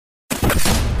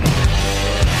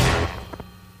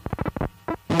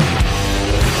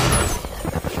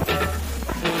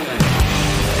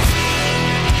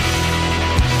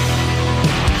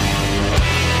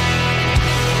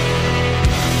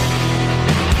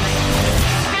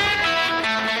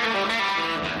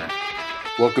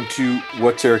Welcome to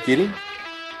What's Eric Eating?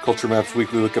 Culture Map's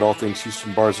weekly look at all things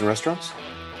Houston bars and restaurants.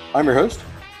 I'm your host,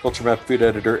 Culture Map food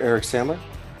editor Eric Sandler.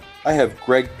 I have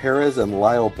Greg Perez and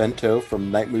Lyle Bento from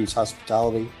Night Moves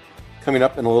Hospitality coming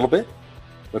up in a little bit.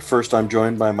 But first, I'm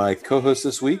joined by my co-host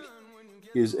this week.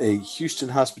 He is a Houston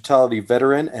hospitality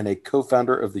veteran and a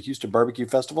co-founder of the Houston Barbecue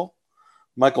Festival.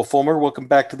 Michael Fulmer, welcome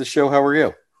back to the show. How are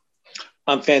you?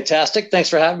 I'm fantastic. Thanks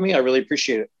for having me. I really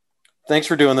appreciate it. Thanks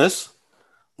for doing this.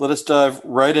 Let us dive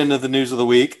right into the news of the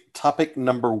week. Topic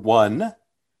number one,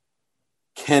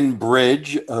 Ken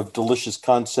Bridge of Delicious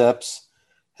Concepts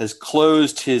has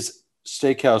closed his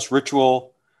steakhouse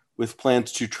Ritual with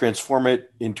plans to transform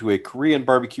it into a Korean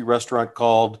barbecue restaurant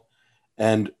called,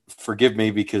 and forgive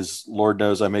me because Lord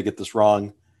knows I may get this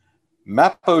wrong,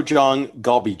 Mapojong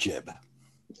Galbijib.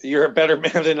 You're a better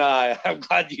man than I. I'm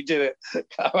glad you did it.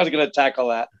 I was going to tackle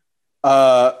that.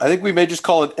 I think we may just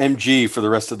call it MG for the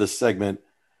rest of this segment.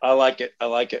 I like it.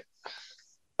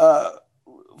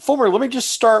 Fulmer, let me just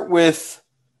start with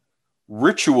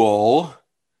Ritual.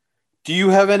 Do you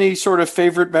have any sort of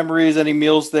favorite memories, any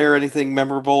meals there, anything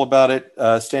memorable about it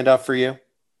stand out for you?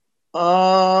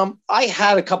 I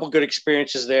had a couple good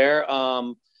experiences there.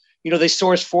 They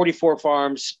sourced 44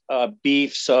 farms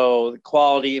beef, so the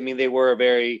quality, they were a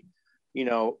very,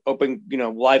 open,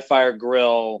 live fire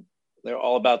grill. They're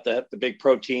all about the big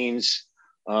proteins.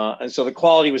 And so the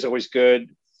quality was always good.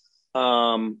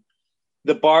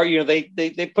 The bar,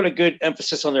 they put a good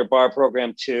emphasis on their bar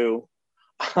program too.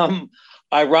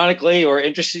 Ironically or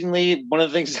interestingly, one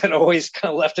of the things that always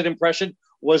kind of left an impression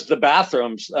was the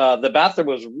bathrooms. The bathroom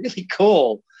was really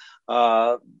cool.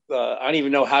 I don't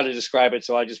even know how to describe it,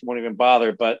 so I just won't even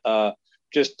bother. But of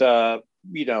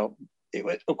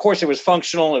course, it was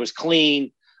functional, it was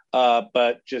clean,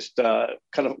 but just kind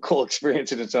of a cool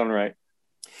experience in its own right.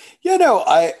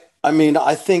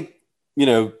 I think,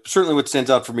 certainly what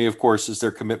stands out for me, of course, is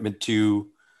their commitment to,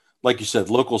 like you said,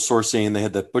 local sourcing. They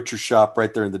had that butcher shop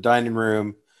right there in the dining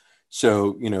room.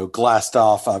 So, glassed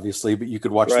off, obviously, but you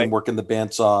could watch them work in the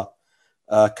bandsaw,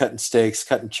 cutting steaks,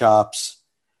 cutting chops.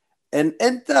 And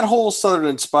that whole Southern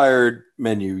inspired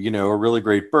menu, a really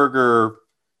great burger,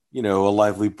 a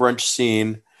lively brunch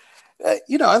scene. I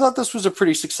thought this was a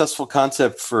pretty successful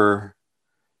concept for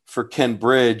Ken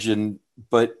Bridge.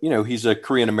 But he's a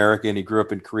Korean American. He grew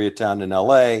up in Koreatown in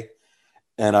LA.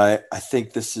 And I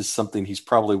think this is something he's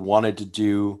probably wanted to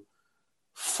do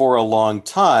for a long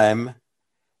time.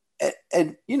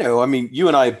 And you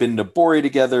and I have been to Bori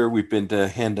together. We've been to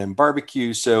Handam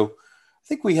Barbecue. So I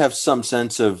think we have some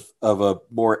sense of a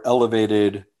more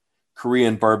elevated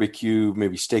Korean barbecue,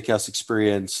 maybe steakhouse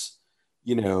experience,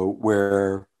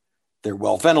 where they're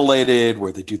well ventilated,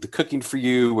 where they do the cooking for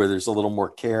you, where there's a little more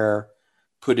care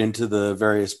put into the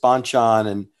various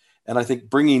banchan. And I think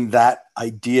bringing that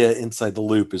idea inside the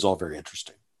loop is all very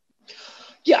interesting.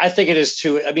 Yeah, I think it is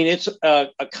too. It's a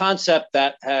concept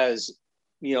that has,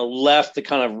 left the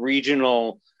kind of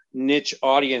regional niche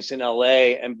audience in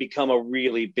LA and become a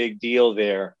really big deal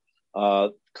there.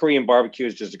 Korean barbecue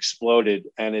has just exploded,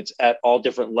 and it's at all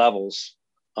different levels,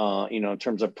 in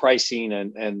terms of pricing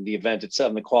and the event itself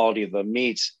and the quality of the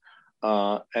meats.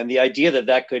 And the idea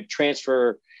that could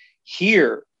transfer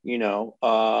here,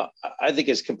 I think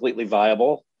is completely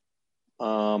viable.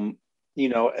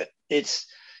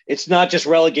 It's not just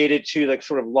relegated to like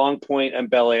sort of Long Point and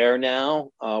Bel Air now.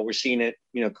 We're seeing it,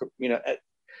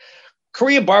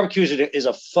 Korean barbecue is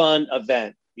a fun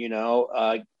event,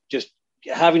 just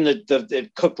having the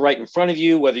cooked right in front of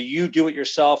you, whether you do it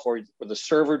yourself or the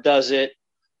server does it.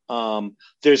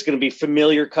 There's going to be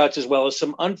familiar cuts as well as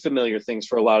some unfamiliar things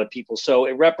for a lot of people. So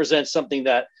it represents something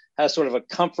that has sort of a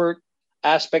comfort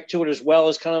aspect to it as well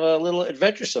as kind of a little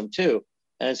adventuresome too.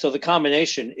 And so the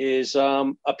combination is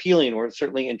appealing or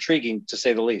certainly intriguing to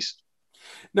say the least.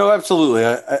 No, absolutely.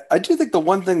 I do think the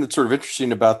one thing that's sort of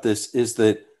interesting about this is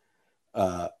that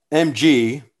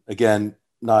MG, again,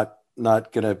 not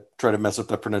going to try to mess up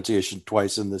the pronunciation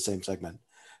twice in the same segment,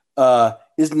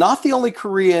 is not the only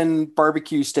Korean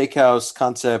barbecue steakhouse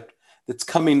concept that's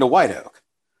coming to White Oak,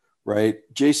 right?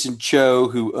 Jason Cho,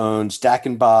 who owns Dak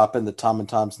and Bop and the Tom and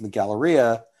Tom's and the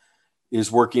Galleria,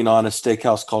 is working on a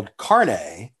steakhouse called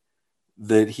Carne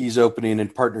that he's opening in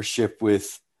partnership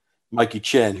with Mikey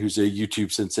Chen, who's a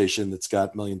YouTube sensation that's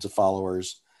got millions of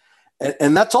followers.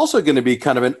 And that's also going to be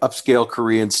kind of an upscale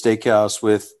Korean steakhouse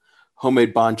with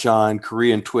homemade banchan,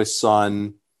 Korean twists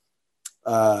on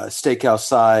steakhouse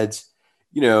sides,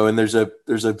 and there's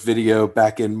a video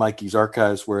back in Mikey's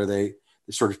archives where they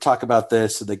sort of talk about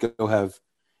this, and they go have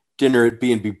dinner at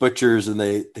B&B Butchers, and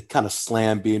they kind of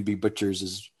slam B&B Butchers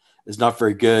is not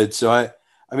very good. So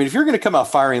I mean, if you're going to come out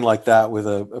firing like that with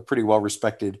a pretty well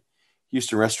respected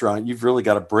Houston restaurant, you've really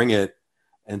got to bring it.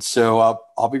 And so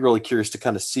I'll be really curious to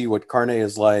kind of see what Carne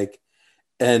is like.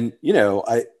 And,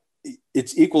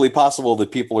 it's equally possible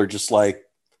that people are just like,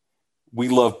 we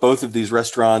love both of these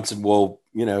restaurants and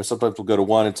sometimes we'll go to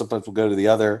one and sometimes we'll go to the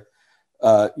other.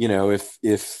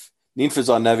 If Ninfa's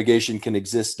on Navigation can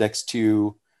exist next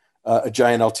to a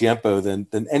giant El Tiempo, then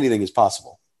anything is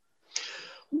possible.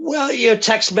 Well,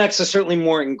 Tex-Mex is certainly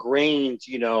more ingrained,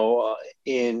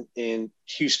 in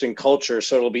Houston culture.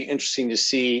 So it'll be interesting to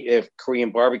see if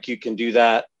Korean barbecue can do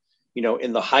that,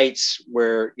 in the Heights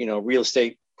where, real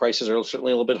estate prices are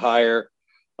certainly a little bit higher.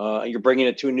 You're bringing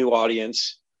it to a new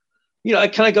audience.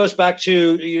 It kind of goes back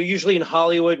to usually in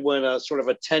Hollywood when a sort of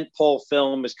a tentpole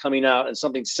film is coming out and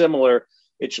something similar,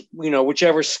 it's,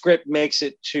 whichever script makes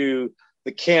it to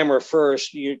the camera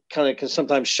first, you kind of can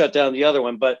sometimes shut down the other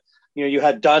one. But you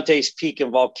had Dante's Peak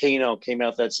and Volcano came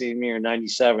out that same year in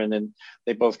 97, and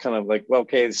they both kind of like, well,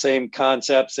 okay, the same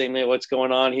concept, same what's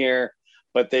going on here,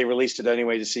 but they released it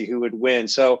anyway to see who would win.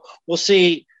 So we'll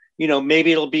see,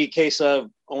 maybe it'll be a case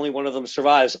of only one of them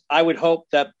survives. I would hope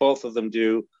that both of them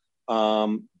do.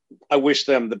 I wish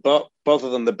them both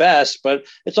of them the best, but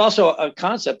it's also a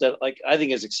concept that I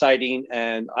think is exciting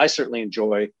and I certainly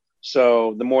enjoy.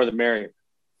 So the more the merrier.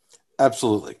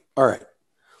 Absolutely. All right.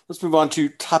 Let's move on to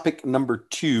topic number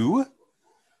 2.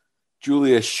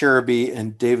 Julia Sheraby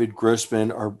and David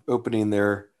Grossman are opening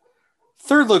their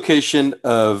third location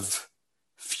of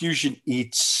Fusion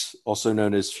Eats, also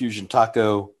known as Fusion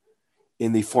Taco,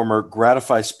 in the former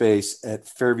Gratify space at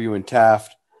Fairview and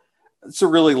Taft. It's a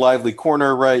really lively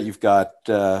corner, right? You've got,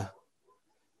 I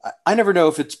never know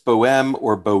if it's Bohème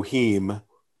or Boheme,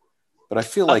 but I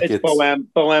feel like it's Bohème.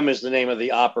 Bohème is the name of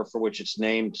the opera for which it's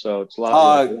named. So it's a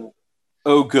lot.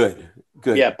 Oh, good.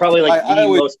 Yeah, probably the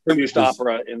most produced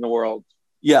opera in the world.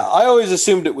 Yeah, I always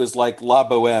assumed it was like La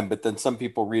Bohème, but then some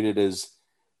people read it as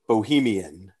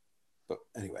Bohemian. But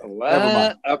anyway, never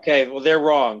mind. Okay, well, they're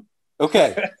wrong.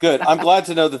 Okay, good. I'm glad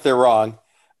to know that they're wrong.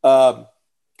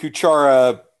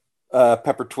 Kuchara,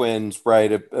 Pepper Twins,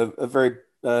 right? A very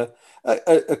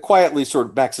a quietly sort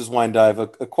of Max's Wine Dive, a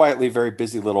quietly very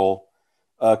busy little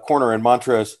corner in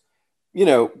Montrose. They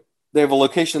have a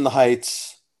location in the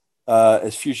Heights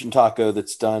as Fusion Taco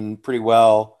that's done pretty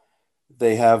well.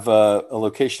 They have a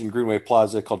location in Greenway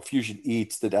Plaza called Fusion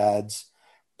Eats that adds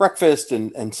breakfast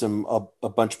and a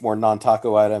bunch more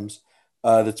non-taco items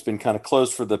that's been kind of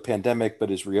closed for the pandemic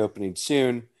but is reopening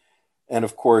soon. And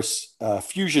of course,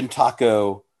 Fusion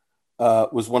Taco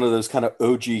was one of those kind of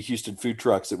OG Houston food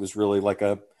trucks. It was really like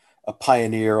a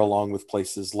pioneer along with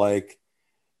places like,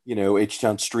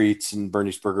 H-Town Streets and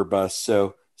Bernie's Burger Bus.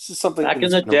 So this is something back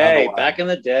in the day, way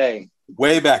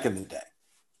back in the day.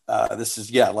 This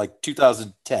is, like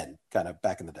 2010, kind of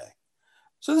back in the day.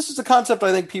 So this is a concept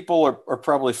I think people are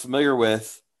probably familiar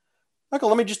with. Michael,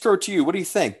 let me just throw it to you. What do you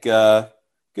think?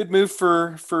 Good move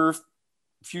for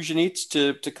Fusion Eats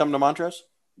to come to Montrose?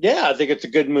 Yeah, I think it's a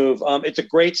good move. It's a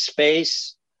great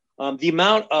space. The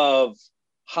amount of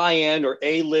high-end or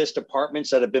A-list apartments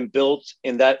that have been built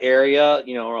in that area,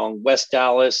 around West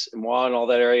Dallas and all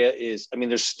that area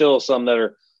there's still some that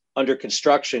are under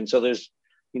construction. So there's,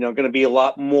 going to be a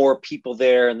lot more people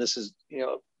there. And this is,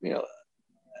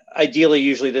 ideally,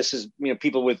 usually this is,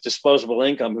 people with disposable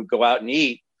income who go out and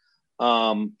eat.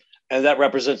 And that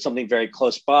represents something very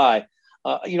close by.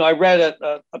 I read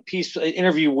a piece, an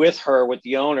interview with her, with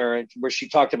the owner, where she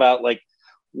talked about I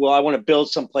want to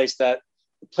build a place that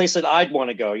I'd want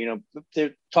to go.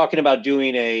 They're talking about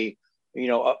doing a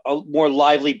more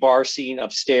lively bar scene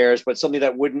upstairs, but something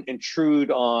that wouldn't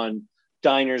intrude on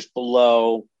diners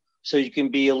below. So you can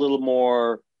be a little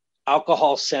more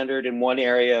alcohol centered in one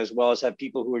area, as well as have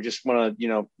people who are just want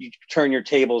to, you turn your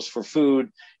tables for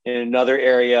food in another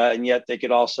area, and yet they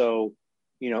could also,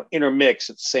 intermix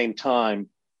at the same time.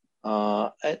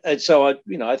 And so,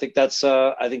 I think that's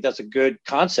a good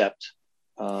concept.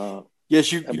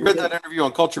 Yes, you read that interview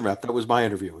on Culture Map. That was my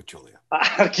interview with Julia.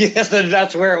 Yes,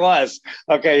 that's where it was.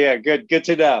 Okay, yeah, good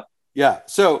to know. Yeah.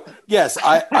 So yes,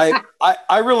 I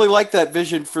really like that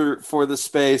vision for the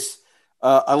space.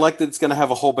 I like that it's going to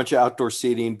have a whole bunch of outdoor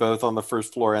seating, both on the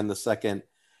first floor and the second.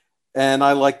 And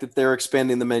I like that they're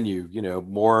expanding the menu.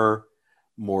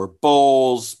 More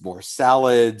bowls, more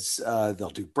salads. They'll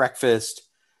do breakfast,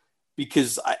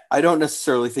 because I don't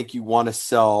necessarily think you want to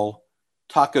sell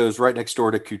tacos right next door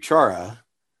to Kuchara,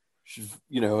 which is,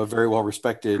 a very well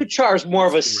respected. Kuchara is more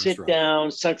of a sit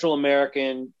down Central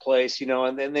American place,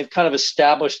 and then they've kind of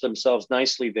established themselves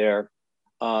nicely there.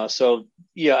 So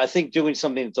yeah, I think doing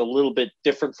something that's a little bit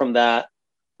different from that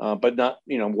but not,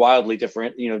 wildly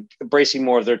different, embracing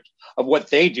more of what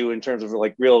they do in terms of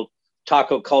like real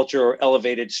taco culture or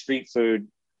elevated street food,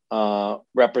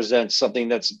 represents something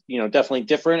that's, definitely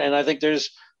different. And I think there's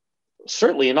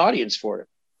certainly an audience for it.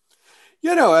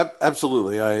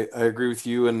 Absolutely. I agree with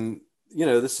you. And,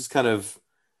 this is kind of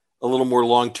a little more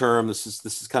long term. This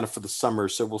is kind of for the summer.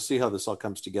 So we'll see how this all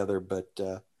comes together. But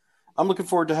I'm looking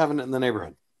forward to having it in the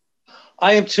neighborhood.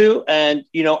 I am too. And,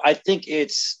 I think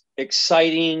it's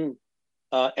exciting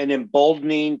and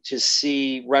emboldening to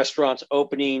see restaurants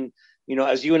opening,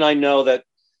 as you and I know that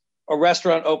a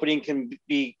restaurant opening can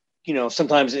be,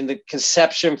 sometimes in the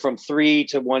conception from 3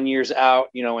 to 1 years out,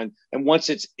 and once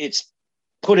it's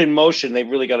put in motion, they've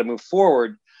really got to move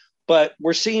forward. But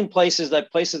we're seeing places that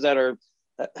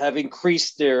have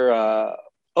increased their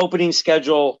opening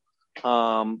schedule.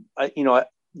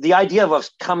 The idea of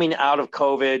us coming out of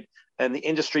COVID and the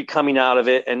industry coming out of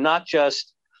it, and not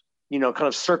just, kind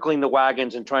of circling the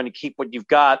wagons and trying to keep what you've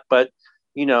got, but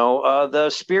the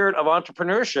spirit of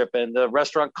entrepreneurship and the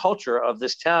restaurant culture of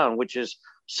this town, which is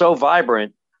so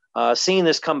vibrant. Seeing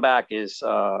this come back it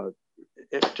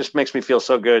just makes me feel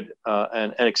so good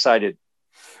and excited.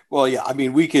 Well, yeah, I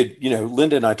mean, we could,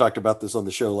 Linda and I talked about this on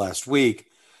the show last week,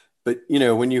 but,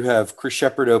 when you have Chris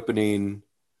Shepard opening,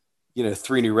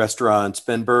 3 new restaurants,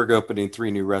 Ben Berg opening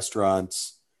 3 new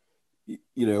restaurants,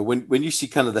 when you see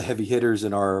kind of the heavy hitters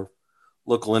in our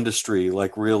local industry,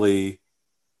 like really,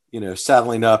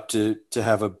 saddling up to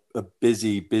have a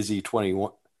busy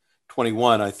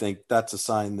 2021, I think that's a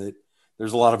sign that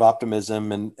there's a lot of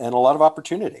optimism and a lot of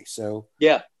opportunity. So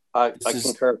yeah, I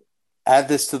concur. Add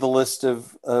this to the list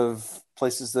of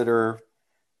places that are,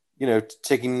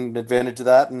 taking advantage of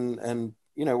that. And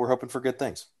we're hoping for good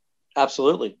things.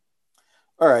 Absolutely.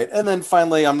 All right. And then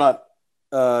finally, I'm not,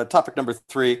 topic number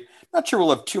 3, not sure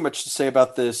we'll have too much to say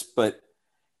about this, but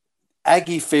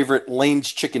Aggie favorite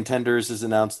Lane's Chicken Tenders has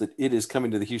announced that it is coming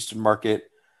to the Houston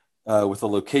market with a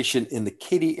location in the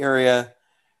Katy area.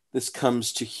 This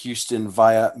comes to Houston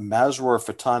via Masroor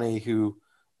Fatani, who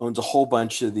owns a whole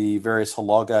bunch of the various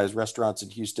Halal Guys restaurants in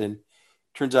Houston.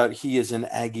 Turns out he is an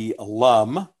Aggie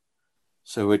alum,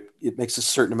 so it makes a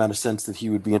certain amount of sense that he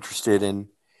would be interested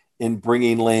in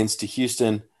bringing Lane's to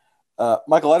Houston.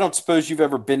 Michael, I don't suppose you've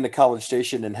ever been to College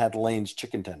Station and had Lane's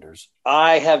Chicken Tenders.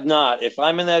 I have not. If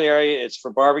I'm in that area, it's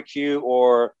for barbecue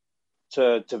or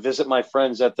to visit my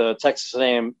friends at the Texas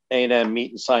A&M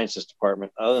Meat and Sciences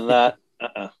Department. Other than that,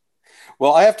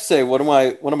 Well, I have to say, one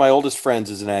of my oldest friends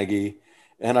is an Aggie,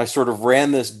 and I sort of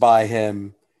ran this by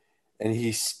him, and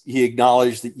he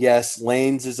acknowledged that yes,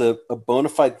 Lane's is a bona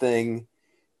fide thing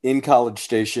in College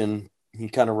Station. He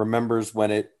kind of remembers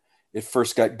when it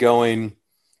first got going,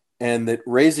 and that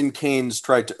Raising Cane's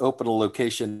tried to open a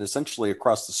location essentially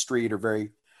across the street or very,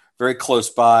 very close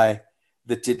by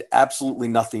that did absolutely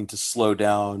nothing to slow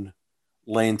down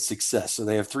Lane's success. So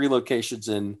they have 3 locations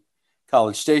in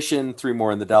College Station, 3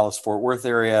 more in the Dallas-Fort Worth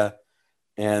area,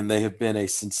 and they have been a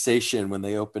sensation when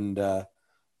they opened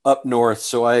up north.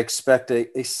 So I expect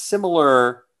a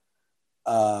similar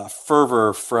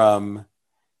fervor from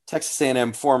Texas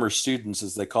A&M former students,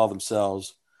 as they call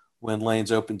themselves, when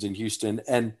Lane's opens in Houston.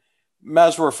 And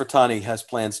Masroor Fatani has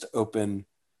plans to open,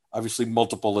 obviously,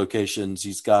 multiple locations.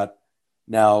 He's got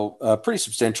now a pretty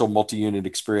substantial multi-unit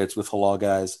experience with Halal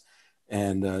Guys,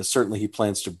 and certainly he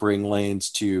plans to bring Lane's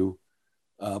to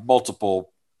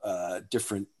multiple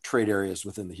different trade areas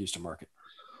within the Houston market.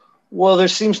 Well, there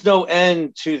seems no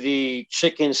end to the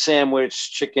chicken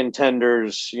sandwich, chicken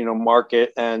tenders,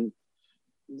 market, and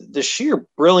the sheer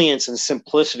brilliance and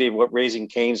simplicity of what Raising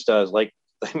Cane's does. Like,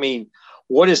 I mean,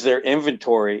 what is their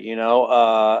inventory?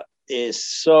 Is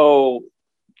so.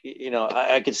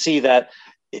 I could see that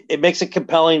it makes it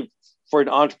compelling for an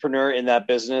entrepreneur in that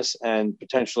business, and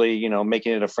potentially,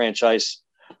 making it a franchise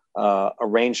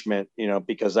arrangement,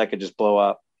 because that could just blow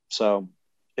up. So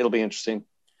it'll be interesting.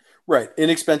 Right.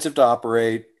 Inexpensive to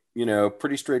operate,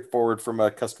 pretty straightforward from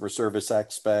a customer service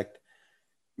aspect.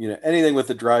 Anything with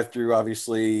the drive-through,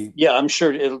 obviously. Yeah, I'm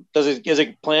sure. Is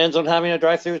it plans on having a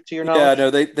drive-through, to your knowledge? Yeah,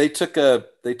 no, they took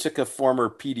a former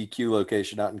PDQ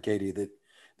location out in Katy that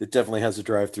definitely has a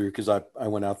drive-through, because I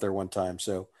went out there one time.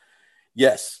 So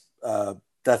yes,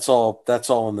 that's all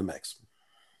in the mix.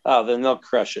 Oh, then they'll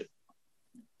crush it.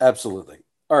 Absolutely.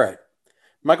 All right,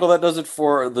 Michael, that does it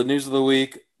for the news of the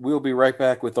week. We'll be right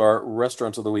back with our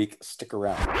restaurants of the week. Stick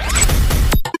around.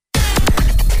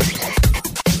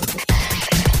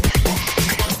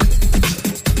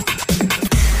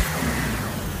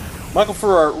 Michael,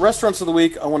 for our restaurants of the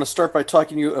week, I want to start by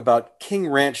talking to you about King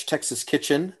Ranch Texas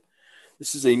Kitchen.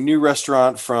 This is a new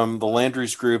restaurant from the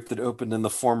Landry's Group that opened in the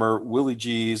former Willie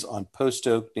G's on Post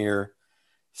Oak near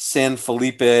San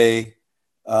Felipe.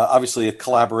 Obviously, a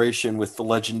collaboration with the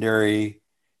legendary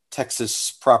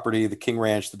Texas property, the King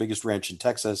Ranch, the biggest ranch in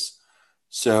Texas.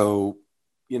 So,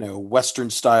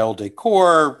 Western style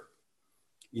decor,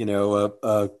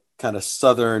 a kind of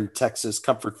Southern Texas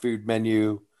comfort food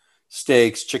menu,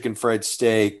 steaks, chicken fried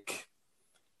steak,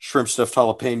 shrimp stuffed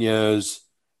jalapenos.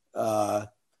 Uh,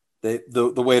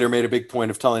 the waiter made a big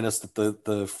point of telling us that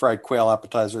the fried quail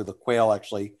appetizer, the quail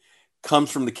actually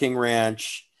comes from the King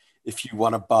Ranch. If you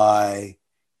want to buy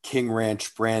King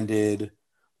Ranch branded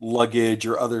luggage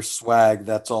or other swag,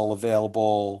 that's all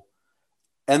available.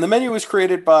 And the menu was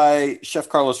created by Chef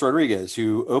Carlos Rodriguez,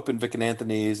 who opened Vic and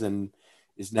Anthony's and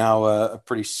is now a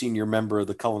pretty senior member of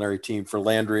the culinary team for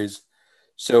Landry's.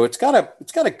 So it's got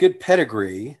a good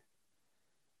pedigree.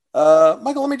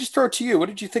 Michael, let me just throw it to you. What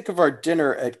did you think of our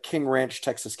dinner at King Ranch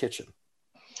Texas Kitchen?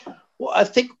 Well, I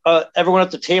think everyone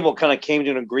at the table kind of came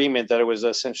to an agreement that it was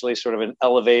essentially sort of an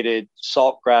elevated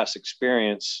saltgrass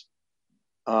experience.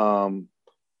 I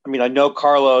know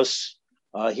Carlos.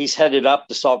 He's headed up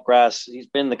the Saltgrass. He's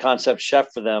been the concept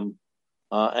chef for them.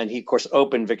 And he, of course,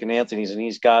 opened Vic and Anthony's, and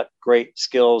he's got great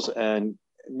skills and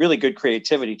really good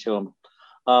creativity to him.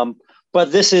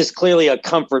 But this is clearly a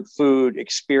comfort food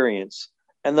experience.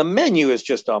 And the menu is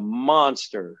just a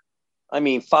monster.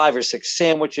 5 or 6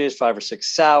 sandwiches, 5 or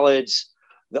 6 salads.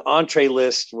 The entree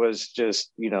list was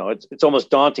just, it's almost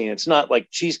daunting. It's not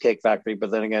like Cheesecake Factory, but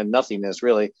then again, nothing is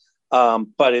really.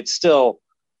 But it's still,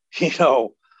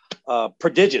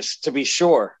 prodigious to be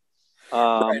sure.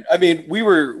 Right. We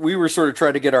were sort of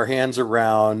trying to get our hands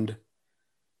around,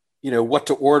 what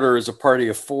to order as a party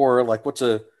of 4, like what's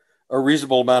a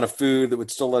reasonable amount of food that would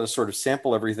still let us sort of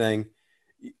sample everything.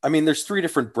 There's 3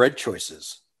 different bread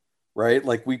choices, right?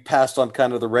 Like we passed on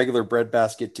kind of the regular bread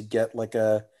basket to get like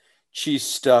a cheese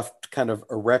stuffed kind of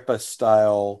arepa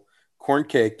style corn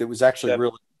cake that was actually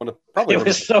really it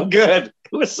was so good.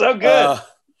 It was so good.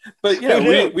 But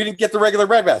we didn't get the regular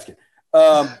bread basket.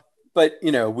 But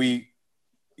and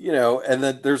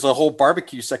then there's a whole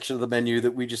barbecue section of the menu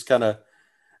that we just kind of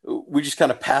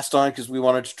passed on because we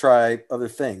wanted to try other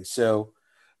things. So,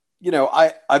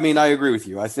 I agree with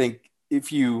you. I think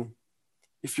if you're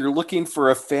looking for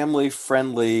a family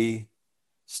friendly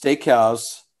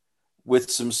steakhouse with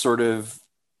some sort of,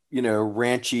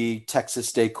 ranchy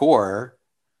Texas decor,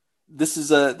 this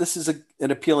is an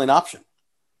appealing option.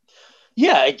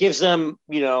 Yeah, it gives them,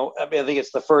 I think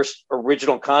it's the first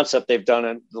original concept they've done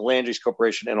in the Landry's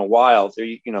Corporation in a while. As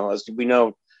we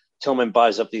know, Tillman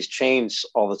buys up these chains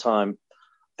all the time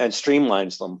and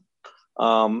streamlines them.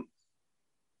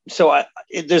 So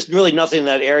there's really nothing in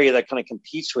that area that kind of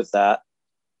competes with that.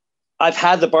 I've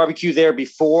had the barbecue there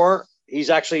before.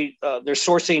 He's actually, they're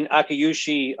sourcing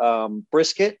Akiyushi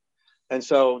brisket. And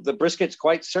so the brisket's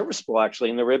quite serviceable,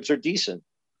 actually, and the ribs are decent.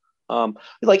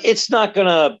 It's not going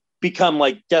to become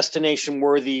like destination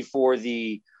worthy for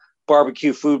the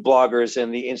barbecue food bloggers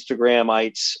and the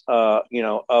Instagramites, of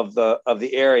the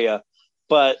area.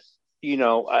 But,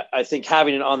 I think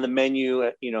having it on the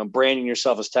menu, branding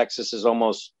yourself as Texas is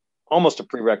almost a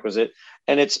prerequisite,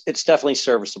 and it's definitely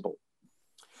serviceable.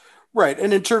 Right.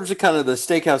 And in terms of kind of the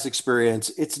steakhouse experience,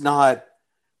 it's not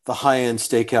the high-end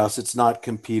steakhouse. It's not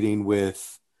competing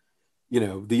with,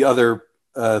 the other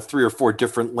 3 or 4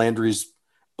 different Landry's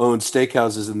owned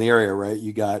steakhouses in the area, right?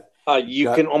 You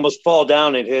can almost fall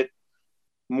down and hit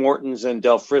Morton's and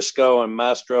Del Frisco and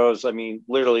Mastro's.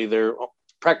 Literally they're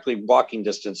practically walking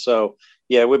distance. So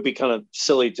yeah, it would be kind of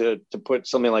silly to put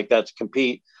something like that to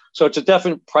compete. So it's a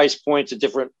different price point. It's a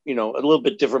different, a little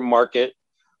bit different market.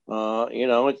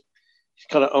 He's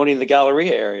kind of owning the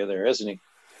Galleria area there, isn't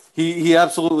he? He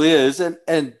absolutely is. And,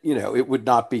 it would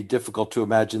not be difficult to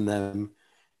imagine them,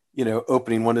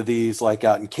 opening one of these like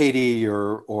out in Katy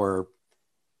or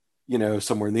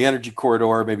somewhere in the energy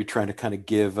corridor, maybe trying to kind of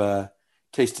give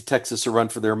Taste of Texas a run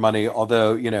for their money.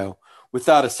 Although,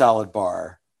 without a salad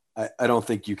bar, I don't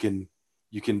think you can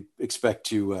expect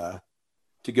to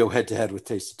go head to head with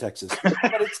Taste of Texas.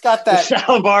 But it's got that the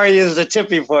salad bar is a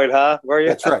tipping point, huh?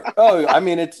 That's right. Oh,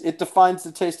 it defines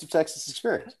the Taste of Texas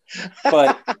experience.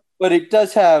 But it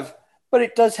does have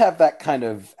that kind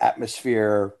of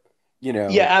atmosphere.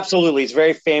 Yeah, absolutely. It's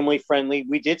very family friendly.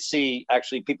 We did see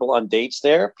actually people on dates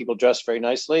there, people dressed very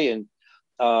nicely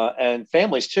and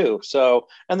families too. So,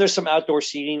 and there's some outdoor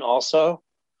seating also.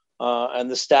 And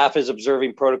the staff is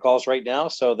observing protocols right now.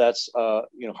 So that's,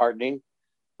 heartening.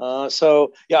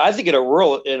 So yeah, I think in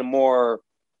a more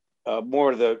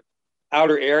of the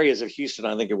outer areas of Houston,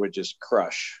 I think it would just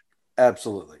crush.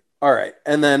 Absolutely. All right.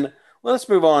 And then Let us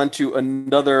move on to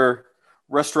another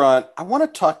restaurant. I want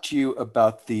to talk to you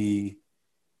about the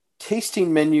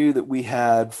tasting menu that we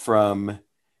had from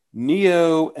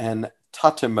Neo and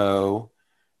Tatamo.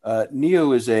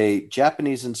 Neo is a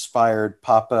Japanese inspired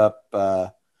pop up,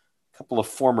 couple of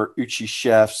former Uchi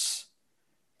chefs.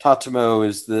 Tatamo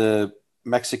is the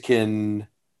Mexican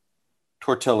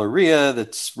tortilleria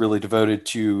that's really devoted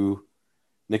to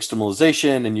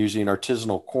nixtamalization and using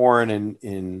artisanal corn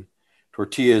in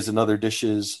tortillas and other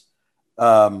dishes.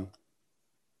 Um,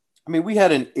 I mean, we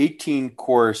had an 18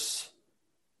 course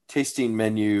tasting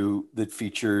menu that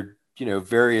featured,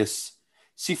 various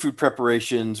seafood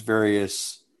preparations,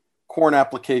 various corn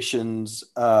applications.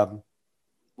 Let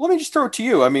me just throw it to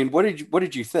you. I mean, what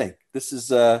did you think? This was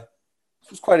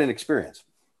quite an experience.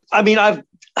 I mean, I've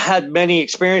had many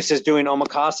experiences doing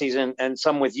omakases and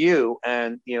some with you,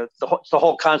 and the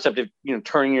whole concept of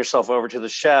turning yourself over to the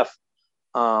chef,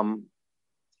 um,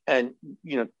 and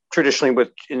traditionally with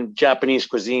in Japanese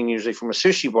cuisine, usually from a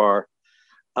sushi bar,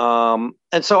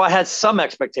 and so I had some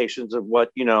expectations of what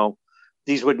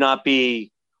these would not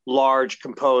be large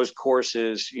composed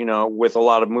courses, with a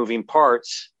lot of moving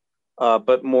parts,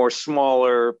 but more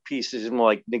smaller pieces, more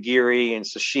like nigiri and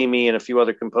sashimi and a few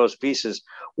other composed pieces,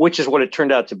 which is what it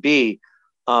turned out to be.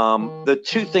 The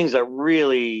two things that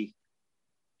really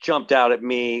jumped out at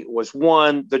me was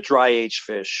one, the dry aged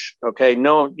fish. Okay,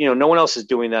 no one else is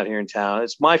doing that here in town.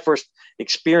 It's my first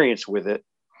experience with it,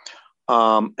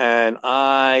 and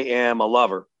I am a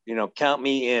lover. Count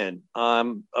me in.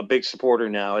 I'm a big supporter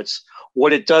now. It's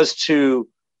what it does to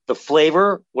the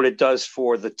flavor, what it does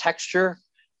for the texture,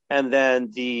 and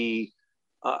then I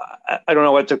don't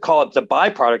know what to call it, the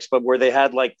byproducts, but where they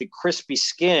had like the crispy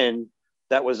skin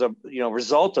that was a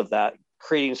result of that,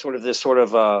 creating sort of this sort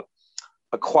of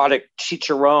aquatic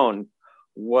chicharron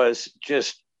was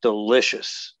just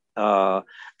delicious. And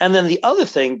then the other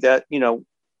thing that you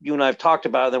and I have talked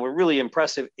about that were really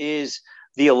impressive is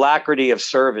the alacrity of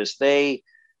service.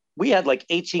 We had like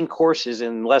 18 courses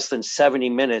in less than 70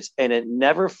 minutes, and it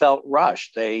never felt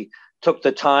rushed. They took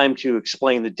the time to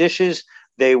explain the dishes.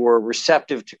 They were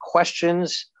receptive to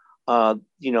questions.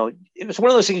 It was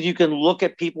one of those things you can look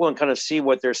at people and kind of see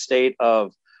what their state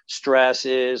of stress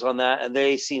is on that, and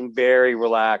they seem very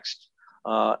relaxed.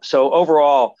 So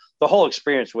overall, the whole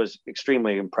experience was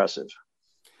extremely impressive.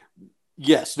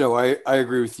 Yes, no, I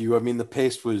agree with you. I mean, the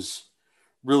pace was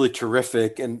really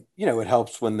terrific, and it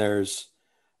helps when there's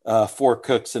four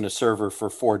cooks and a server for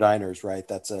four diners, right?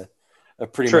 That's a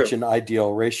pretty much True. an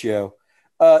ideal ratio.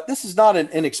 This is not an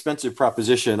inexpensive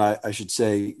proposition, I should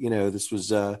say. This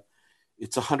was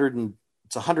it's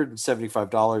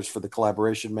 $175 for the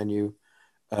collaboration menu.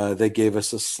 They gave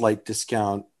us a slight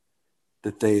discount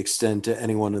that they extend to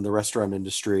anyone in the restaurant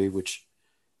industry, which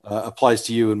applies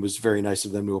to you and was very nice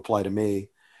of them to apply to me.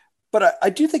 But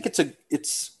I do think it's a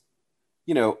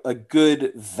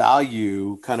good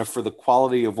value kind of for the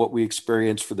quality of what we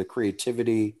experience, for the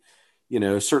creativity.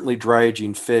 Certainly dry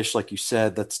aging fish, like you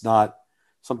said, that's not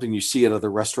something you see at other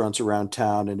restaurants around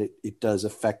town, and it does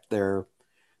affect their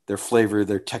flavor,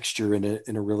 their texture in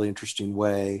a really interesting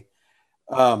way.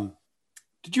 Um,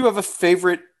 did you have a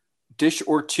favorite dish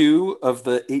or two of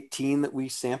the 18 that we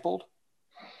sampled?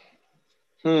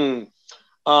 Hmm.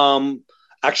 Um,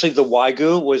 Actually, the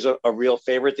Wagyu was a real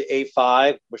favorite. The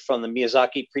A5 was from the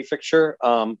Miyazaki prefecture.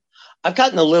 I've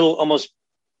gotten a little almost,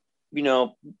 you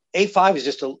know, A5 is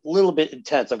just a little bit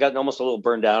intense. I've gotten almost a little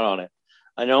burned out on it.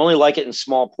 I only like it in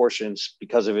small portions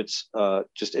because of its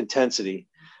just intensity.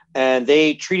 And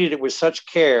they treated it with such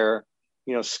care,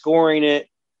 scoring it,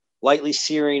 lightly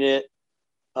searing it.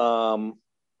 Um,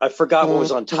 I forgot what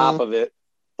was on top of it,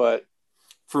 but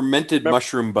Fermented remember,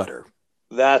 mushroom butter.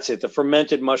 that's it. The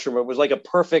fermented mushroom. It was like a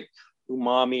perfect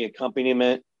umami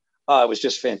accompaniment. It was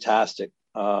just fantastic.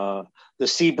 The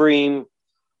sea bream,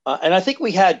 and I think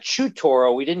we had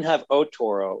chutoro. We didn't have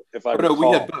otoro, if I Oh no, we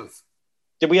had recall. both.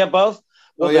 Did we have both?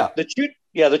 Oh Well, yeah. the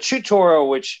chutoro,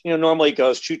 which normally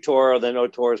goes chutoro, then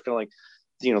otoro is kind of like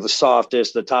the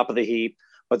softest, the top of the heap.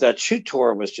 But that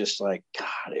chutoro was just like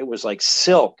God. It was like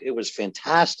silk. It was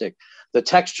fantastic. The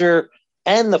texture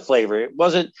and the flavor. It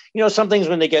wasn't some things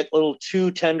when they get a little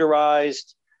too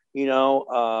tenderized.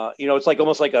 It's like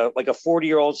almost like a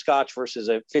 40-year-old Scotch versus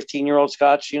a 15-year-old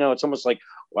Scotch. It's almost like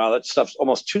wow, that stuff's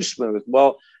almost too smooth.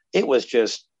 Well, it was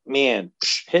just man,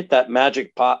 hit that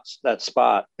magic pot, that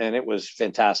spot, and it was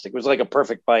fantastic. It was like a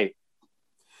perfect bite.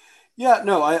 Yeah,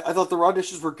 no, I thought the raw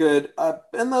dishes were good.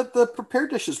 And the prepared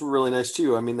dishes were really nice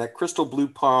too. I mean, that crystal blue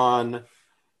pawn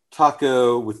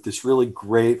taco with this really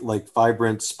great, like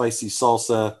vibrant, spicy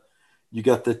salsa. You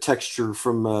got the texture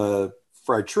from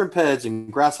fried shrimp heads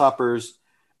and grasshoppers.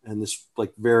 and this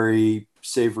like very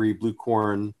savory blue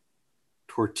corn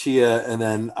tortilla. And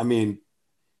then, I mean,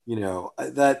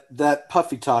 that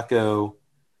puffy taco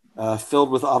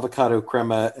filled with avocado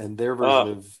crema and their version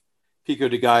Oh, of pico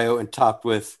de gallo and topped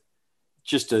with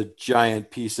just a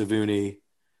giant piece of uni.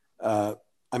 I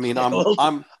mean, a I'm little,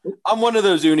 I'm I'm one of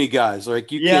those uni guys.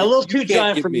 Like yeah, a little you too can't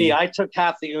giant give for me. me. I took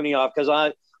half the uni off because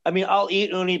I mean, I'll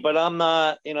eat uni, but I'm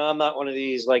not one of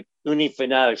these like uni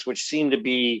fanatics, which seem to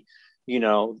be,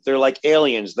 they're like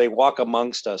aliens. They walk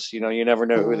amongst us. You never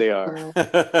know who they are.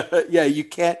 Yeah, you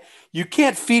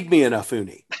can't feed me enough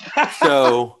uni.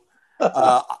 So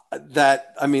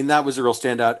that I mean that was a real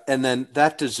standout. And then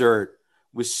that dessert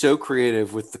was so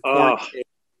creative with the corn Oh, cake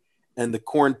and the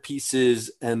corn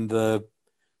pieces and the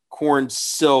corn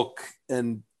silk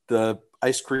and the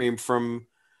ice cream from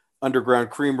Underground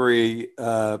Creamery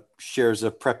shares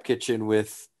a prep kitchen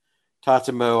with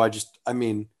Tatamo. I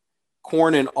mean,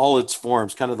 corn in all its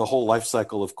forms, kind of the whole life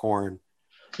cycle of corn.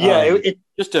 yeah,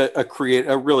 Just a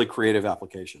really creative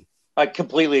application. I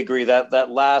completely agree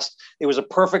it was a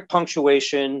perfect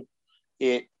punctuation.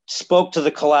 It spoke to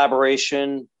the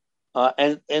collaboration,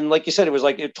 and like you said, it was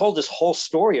like it told this whole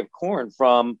story of corn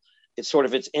from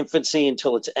its infancy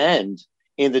until its end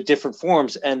in the different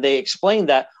forms, and they explained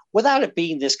that without it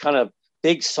being this kind of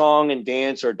big song and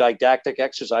dance or didactic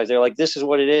exercise. They're like, this is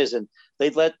what it is, and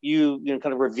they'd let you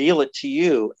kind of reveal it to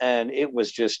you, and it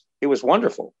was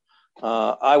wonderful.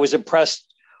 I was impressed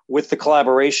with the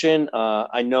collaboration.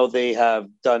 I know they have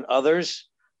done others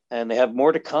and they have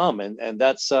more to come, and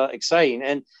that's exciting.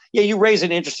 And yeah, you raise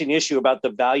an interesting issue about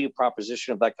the value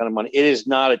proposition of that kind of money. It is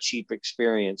not a cheap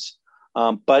experience,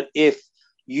 but if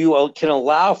you can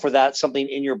allow for that something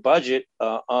in your budget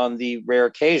on the rare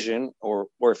occasion, or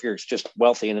if you're just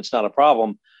wealthy and it's not a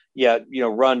problem, yeah,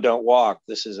 run, don't walk.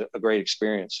 This is a great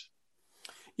experience.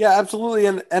 Yeah, absolutely.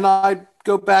 And I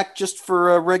go back just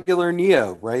for a regular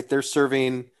Neo, right? They're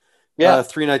serving Yeah,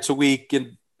 3 nights a week,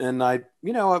 and and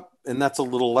that's a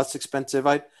little less expensive.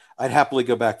 I'd happily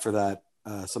go back for that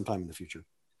sometime in the future.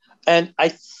 and I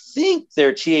think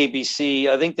they're TABC.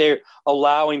 I think they're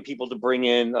allowing people to bring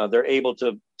in. They're able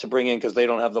to bring in because they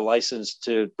don't have the license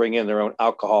to bring in their own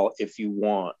alcohol if you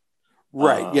want.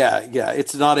 Right. Uh, Yeah. Yeah.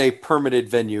 It's not a permitted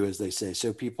venue, as they say,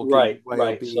 so people can right.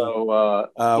 YOB So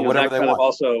whatever that they kind of want.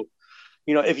 also,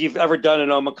 if you've ever done an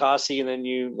omakase and then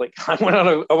you like, I went on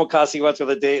an omakase once with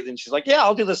a date, and she's like, "Yeah,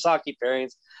 I'll do the sake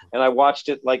pairings," and I watched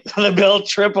it like the bill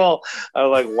triple. I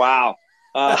was like, "Wow."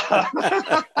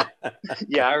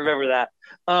 Yeah, I remember that.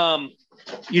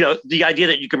 The idea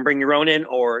that you can bring your own in,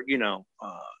 or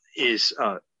is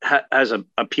has an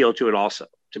appeal to it also,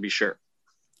 to be sure.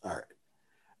 All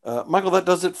right. Michael, that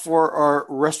does it for our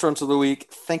restaurants of the week.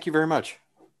 Thank you very much.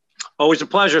 Always a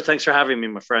pleasure. Thanks for having me,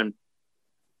 my friend.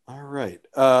 All right.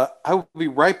 I will be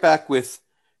right back with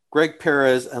Greg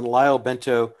Perez and Lyle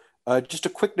Bento. Just a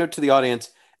quick note to the audience.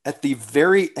 At the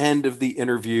very end of the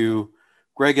interview,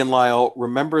 Greg and Lyle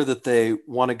remember that they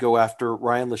want to go after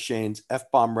Ryan Lashane's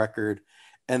F-bomb record,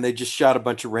 and they just shout a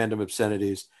bunch of random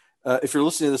obscenities. If you're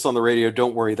listening to this on the radio,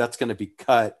 don't worry. That's going to be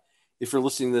cut. If you're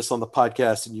listening to this on the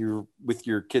podcast and you're with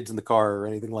your kids in the car or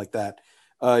anything like that,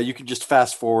 you can just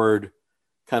fast forward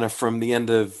kind of from the end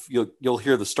of, you'll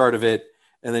hear the start of it,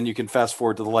 and then you can fast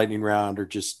forward to the lightning round or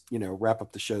just wrap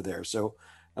up the show there. So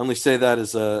I only say that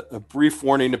as a brief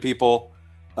warning to people,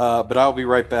 but I'll be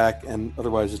right back, and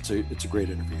otherwise it's a great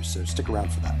interview, so stick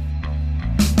around for that.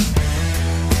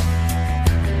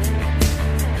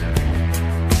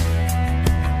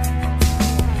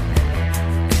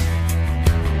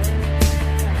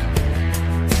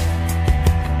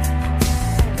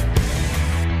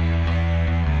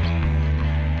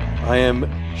 I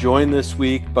am joined this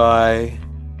week by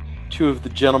two of the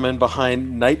gentlemen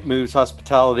behind Night Moves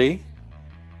Hospitality,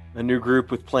 a new group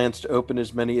with plans to open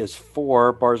as many as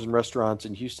 4 bars and restaurants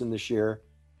in Houston this year.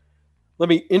 Let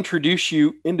me introduce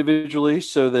you individually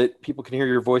so that people can hear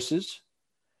your voices.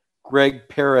 Greg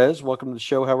Perez, welcome to the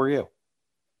show. How are you?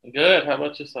 Good. How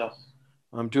about yourself?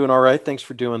 I'm doing all right. Thanks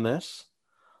for doing this.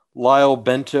 Lyle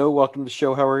Bento, welcome to the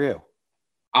show. How are you?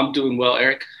 I'm doing well,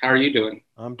 Eric. How are you doing?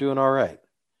 I'm doing all right.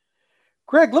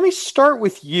 Greg, let me start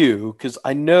with you because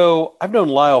I've known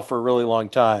Lyle for a really long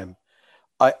time.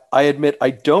 I admit I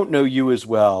don't know you as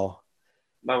well.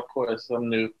 Of course, I'm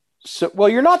new. So, well,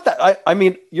 you're not that. I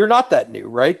mean, you're not that new,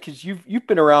 right? Because you've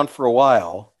been around for a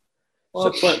while.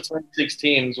 Well,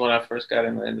 2016 is when I first got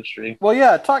in the industry. Well,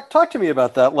 yeah. Talk to me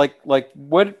about that. Like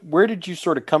where did you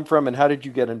sort of come from, and how did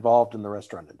you get involved in the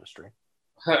restaurant industry?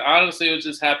 Honestly, it was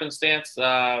just happenstance.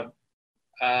 There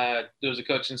was a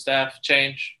coaching staff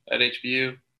change at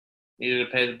HBU. Needed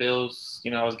to pay the bills.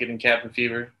 I was getting cabin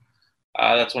fever.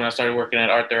 That's when I started working at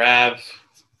Arthur Ave,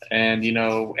 and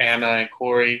Anna and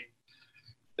Corey,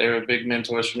 they were big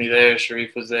mentors for me there.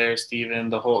 Sharif was there, Steven,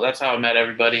 that's how I met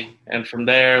everybody. And from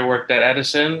there, worked at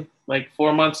Edison. Like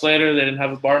 4 months later, they didn't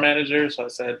have a bar manager, so I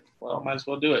said, well, might as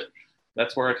well do it.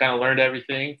 That's where I kind of learned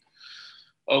everything.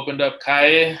 Opened up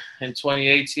Kaye in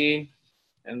 2018,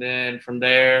 and then from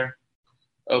there,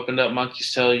 opened up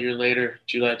Monkey's Tail a year later,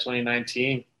 July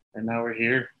 2019, and now we're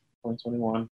here,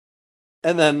 2021.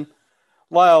 And then,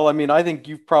 Lyle, I mean, I think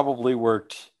you've probably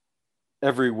worked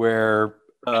everywhere.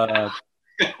 Stop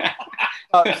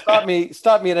me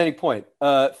at any point.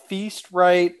 Feast,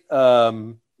 right?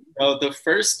 Oh, the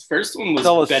first one was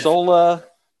Stella Sola.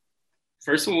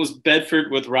 First one was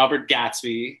Bedford with Robert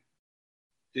Gatsby.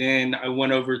 Then I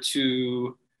went over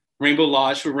to Rainbow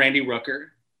Lodge with Randy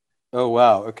Rucker. Oh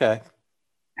wow, okay.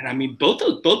 And I mean, both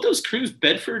those crews,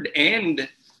 Bedford and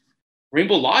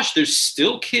Rainbow Lodge, there's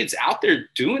still kids out there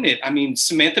doing it. I mean,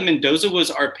 Samantha Mendoza was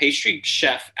our pastry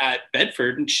chef at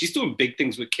Bedford, and she's doing big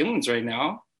things with Killings right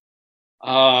now.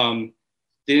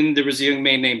 Then there was a young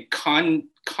man named Kane.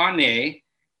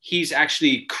 He's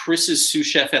actually Chris's sous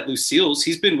chef at Lucille's.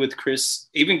 He's been with Chris.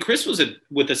 Even Chris was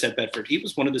with us at Bedford. He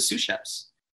was one of the sous chefs.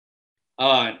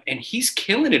 And he's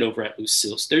killing it over at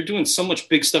Lucille's. They're doing so much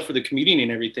big stuff for the community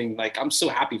and everything. Like, I'm so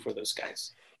happy for those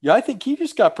guys. Yeah, I think he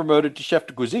just got promoted to chef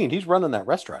de cuisine. He's running that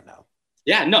restaurant now.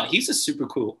 Yeah, no, he's a super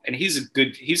cool, and he's a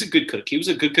good cook. He was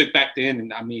a good cook back then,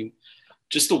 and I mean,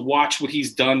 just to watch what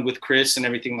he's done with Chris and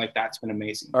everything like that's been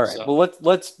amazing. All right, so. Well,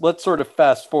 let's sort of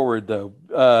fast forward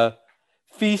though.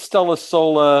 Feast, Stella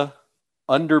Sola,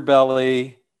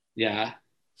 Underbelly, yeah,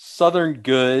 Southern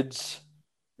Goods,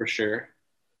 for sure.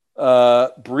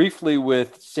 Briefly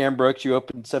with Sam Brooks, you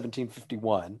opened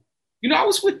 1751. I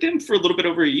was with them for a little bit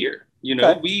over a year.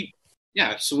 Okay.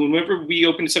 So whenever we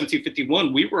opened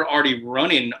 1751, we were already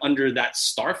running under that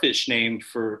Starfish name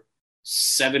for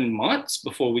 7 months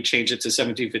before we changed it to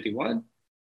 1751.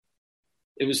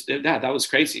 It was that was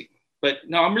crazy. But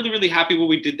no, I'm really, really happy what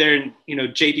we did there. And,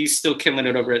 JD's still killing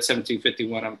it over at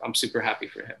 1751. I'm super happy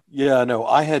for him. Yeah, no,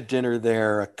 I had dinner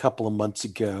there a couple of months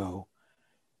ago.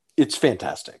 It's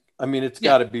fantastic. I mean, it's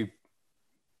got to be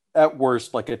at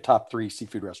worst like a top 3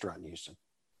 seafood restaurant in Houston.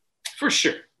 For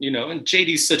sure. And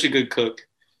JD's such a good cook.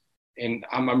 And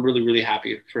I'm really, really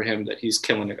happy for him that he's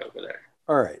killing it over there.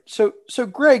 All right. So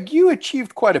Greg, you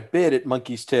achieved quite a bit at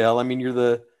Monkey's Tail. I mean, you're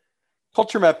the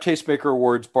Culture Map Tastemaker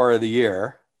Awards Bar of the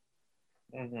Year.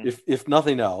 Mm-hmm. If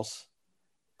nothing else.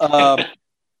 But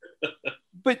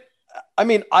I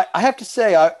mean, I have to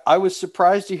say, I was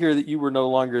surprised to hear that you were no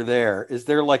longer there. Is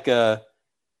there like a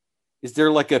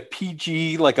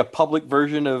PG, like a public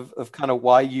version of kind of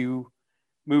why you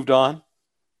moved on?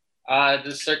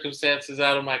 The circumstances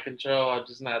out of my control. I'm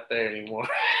just not there anymore.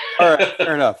 All right,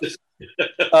 fair enough.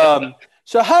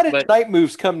 So how did Night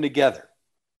Moves come together?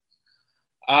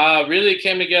 Really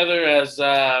came together as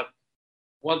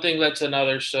one thing led to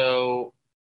another. So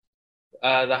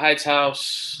the Heights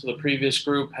House, the previous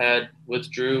group had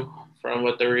withdrew from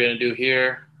what they were going to do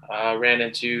here. Ran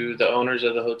into the owners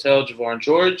of the hotel, Javor and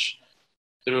George,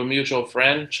 through a mutual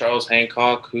friend, Charles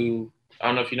Hancock, who, I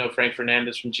don't know if you know Frank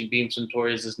Fernandez from G Beam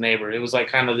Centauri, is his neighbor. It was like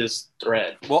kind of this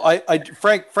thread. Well,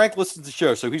 Frank listens to the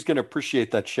show, so he's going to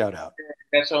appreciate that shout out.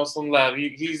 Catch on some love.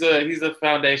 He's the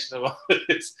foundation of all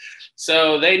this.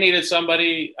 So they needed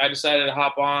somebody. I decided to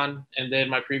hop on, and then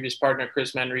my previous partner,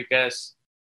 Chris Manriquez,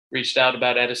 reached out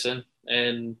about Edison,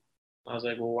 and I was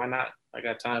like, well, why not? I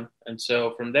got time. And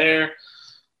so from there,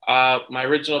 my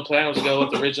original plan was to go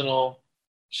with original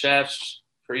chefs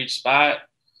for each spot,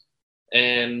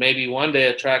 and maybe one day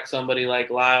attract somebody like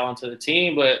Lyle onto the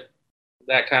team, but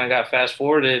that kind of got fast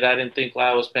forwarded. I didn't think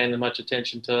Lyle was paying much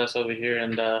attention to us over here,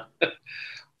 and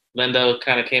Bento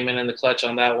kind of came in the clutch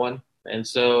on that one. And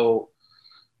so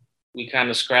we kind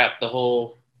of scrapped the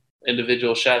whole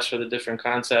individual chefs for the different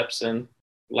concepts, and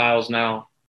Lyle's now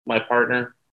my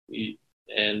partner,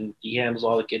 and he handles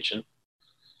all the kitchen.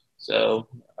 So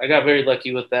I got very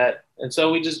lucky with that. And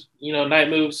so we just, Night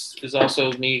Moves is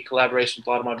also me, collaboration with a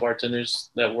lot of my bartenders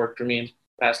that work for me in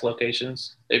past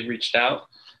locations. They've reached out.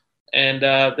 And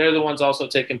they're the ones also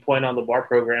taking point on the bar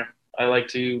program. I like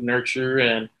to nurture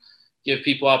and give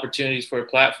people opportunities for a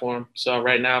platform. So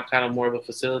right now I'm kind of more of a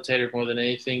facilitator more than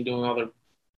anything, doing all the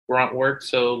grunt work.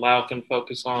 So Lyle can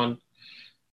focus on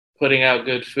putting out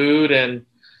good food, and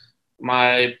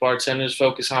my bartenders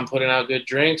focus on putting out good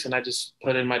drinks, and I just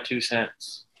put in my 2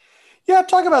 cents. Yeah,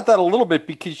 talk about that a little bit,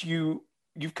 because you've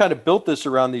kind of built this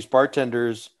around these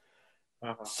bartenders,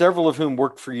 several of whom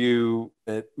worked for you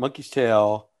at Monkey's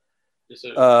Tail. Yes,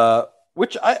 sir.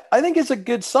 which I think is a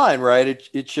good sign, right?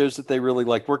 It shows that they really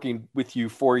like working with you,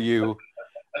 for you.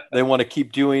 They want to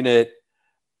keep doing it.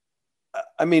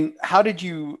 I mean, how did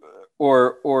you,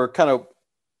 or kind of,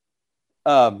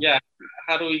 Yeah.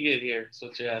 How do we get here? That's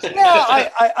what you're asking. yeah,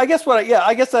 I guess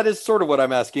I guess that is sort of what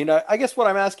I'm asking. I guess what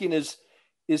I'm asking is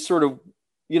sort of,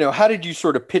 how did you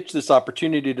sort of pitch this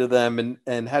opportunity to them,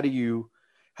 and how do you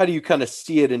kind of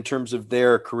see it in terms of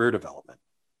their career development?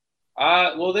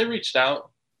 Well, they reached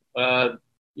out.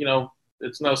 You know,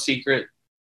 it's no secret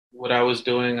what I was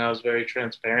doing. I was very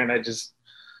transparent.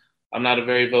 I'm not a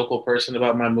very vocal person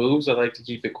about my moves. I like to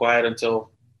keep it quiet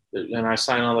until and I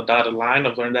sign on the dotted line.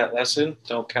 I've learned that lesson.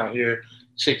 Don't count your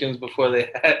chickens before they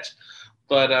hatch.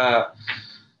 But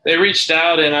they reached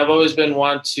out, and I've always been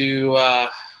one to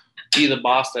be the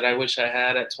boss that I wish I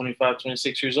had at 25,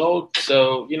 26 years old.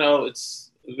 So,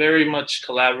 it's very much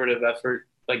collaborative effort.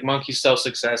 Like Monkey's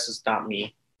success is not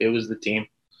me. It was the team.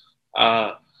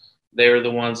 They were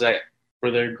the ones that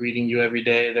were there greeting you every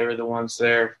day. They were the ones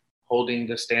there holding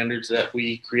the standards that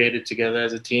we created together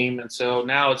as a team. And so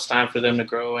now it's time for them to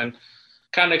grow and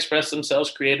kind of express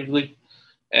themselves creatively.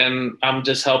 And I'm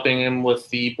just helping them with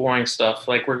the boring stuff.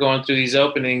 Like we're going through these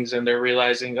openings and they're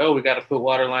realizing, oh, we got to put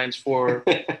water lines for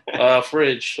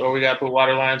fridge, or we got to put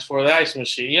water lines for the ice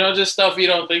machine. Just stuff you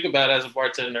don't think about as a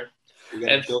bartender.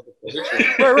 And,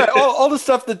 right. All the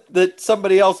stuff that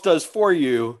somebody else does for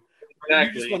you.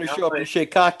 Exactly. You just want to show up and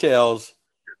shake cocktails.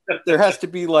 There has to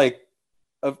be like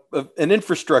an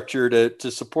infrastructure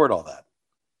to support all that.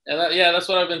 And that's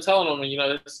what I've been telling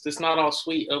them. It's not all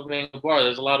sweet opening a bar.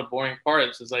 There's a lot of boring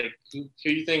parts. It's like, who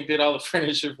you think did all the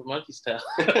furniture for Monkey's Tale?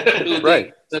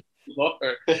 Right.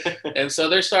 And so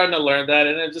they're starting to learn that.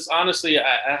 And it just honestly,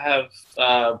 I have,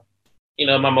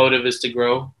 my motive is to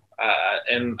grow.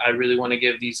 And I really want to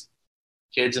give these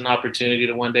kids an opportunity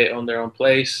to one day own their own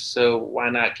place. So why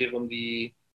not give them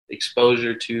the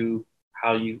exposure to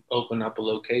how you open up a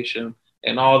location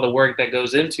and all the work that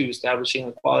goes into establishing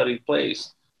a quality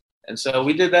place. And so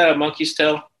we did that at Monkey's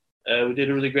Tale. We did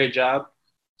a really great job,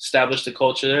 established a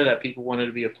culture there that people wanted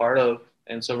to be a part of.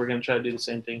 And so we're going to try to do the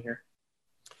same thing here.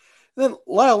 Then,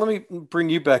 Lyle, let me bring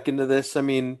you back into this. I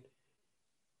mean,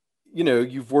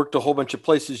 you've worked a whole bunch of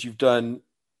places. You've done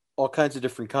all kinds of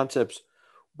different concepts.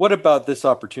 What about this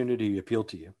opportunity appealed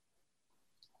to you?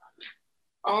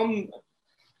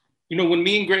 When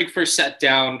me and Greg first sat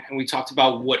down and we talked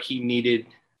about what he needed,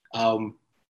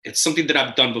 it's something that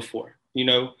I've done before.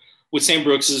 With St.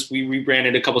 Brooks's, we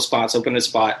rebranded a couple spots, opened a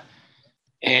spot,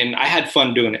 and I had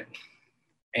fun doing it.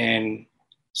 And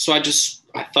so I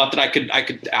thought that I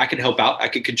could help out, I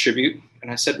could contribute,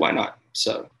 and I said, why not?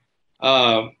 So,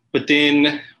 but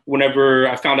then whenever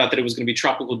I found out that it was going to be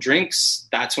tropical drinks,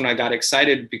 that's when I got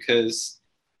excited, because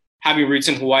having roots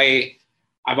in Hawaii,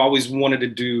 I've always wanted to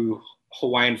do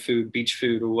Hawaiian food, beach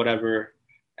food, or whatever.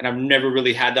 And I've never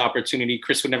really had the opportunity.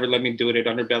 Chris would never let me do it at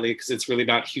Underbelly because it's really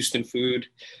not Houston food.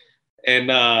 And,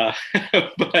 so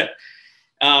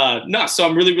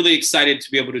I'm really, really excited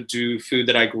to be able to do food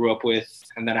that I grew up with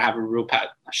and that I have a real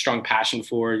strong passion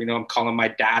for. I'm calling my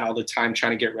dad all the time,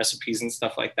 trying to get recipes and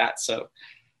stuff like that. So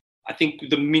I think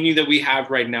the menu that we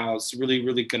have right now is really,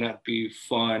 really going to be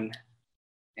fun.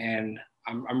 And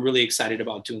I'm really excited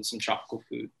about doing some tropical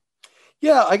food.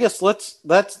 Yeah, I guess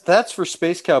that's for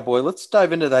Space Cowboy. Let's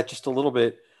dive into that just a little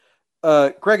bit.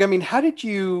 Greg, I mean, how did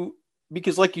you,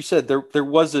 because like you said,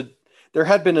 there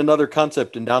had been another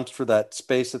concept announced for that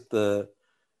space at the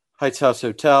Heights House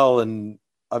Hotel, and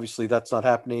obviously that's not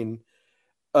happening.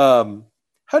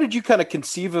 How did you kind of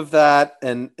conceive of that,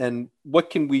 and what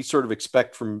can we sort of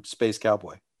expect from Space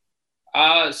Cowboy?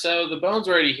 So the Bone's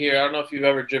already here. I don't know if you've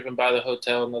ever driven by the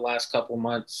hotel in the last couple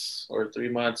months or 3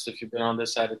 months, if you've been on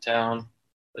this side of town.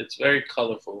 It's very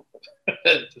colorful,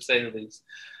 to say the least.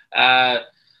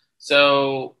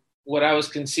 So what I was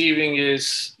conceiving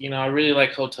is, I really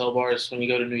like hotel bars. When you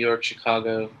go to New York,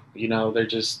 Chicago, they're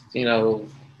just, really,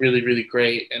 really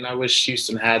great. And I wish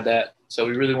Houston had that. So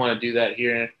we really want to do that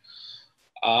here.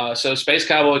 So Space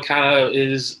Cowboy kind of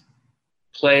is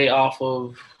play off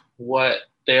of what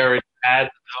they already had.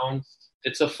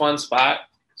 It's a fun spot.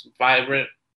 It's vibrant,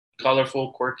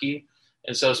 colorful, quirky.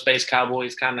 And so Space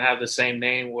Cowboys kind of have the same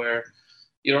name where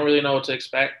you don't really know what to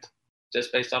expect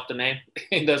just based off the name.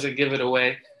 It doesn't give it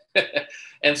away.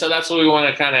 And so that's what we want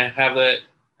to kind of have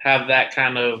that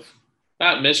kind of,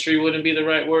 not mystery wouldn't be the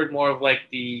right word, more of like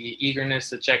the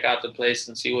eagerness to check out the place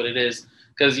and see what it is.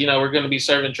 Because, we're going to be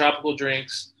serving tropical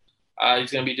drinks.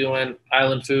 He's going to be doing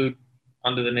island food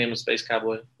under the name of Space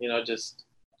Cowboy, just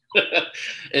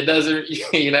It doesn't,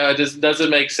 it just doesn't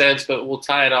make sense, but we'll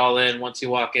tie it all in. Once you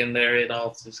walk in there, it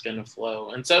all just going to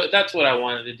flow. And so that's what I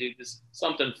wanted to do. Just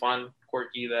something fun,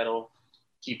 quirky, that'll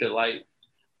keep it light.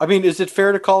 I mean, is it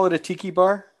fair to call it a tiki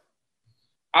bar?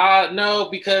 No,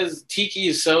 because tiki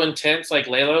is so intense, like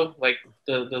Lalo, like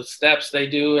the steps they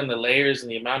do and the layers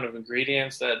and the amount of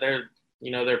ingredients that they're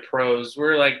pros.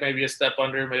 We're like maybe a step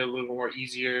under, maybe a little more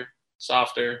easier,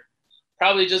 softer,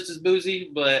 probably just as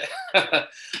boozy, but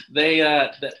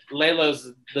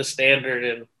Lalo's the standard,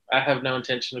 and I have no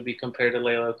intention to be compared to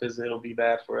Lalo because it'll be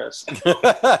bad for us.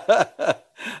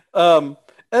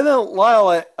 And then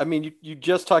Lyle, I mean, you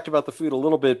just talked about the food a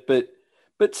little bit, but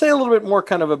say a little bit more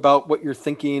kind of about what you're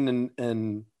thinking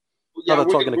and how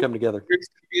that's all going to come together. There's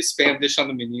going to be a spam dish on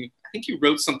the menu. I think you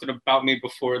wrote something about me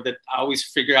before that I always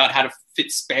figure out how to fit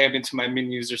spam into my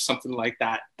menus or something like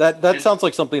that. That sounds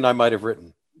like something I might have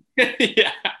written.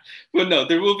 Yeah. Well, no,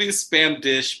 there will be a spam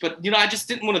dish, but I just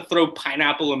didn't want to throw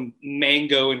pineapple and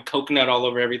mango and coconut all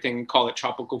over everything and call it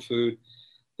tropical food.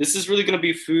 This is really going to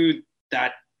be food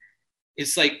that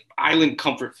is like island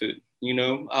comfort food.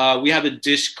 We have a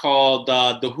dish called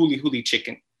the huli huli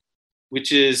chicken,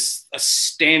 which is a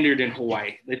standard in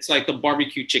Hawaii. It's like the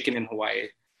barbecue chicken in Hawaii.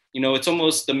 It's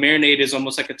almost, the marinade is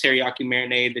almost like a teriyaki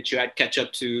marinade that you add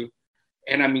ketchup to.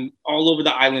 And I mean, all over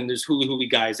the island, there's huli huli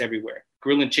guys everywhere,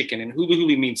 grilling chicken. And huli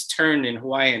huli means turn in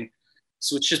Hawaiian.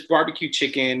 So it's just barbecue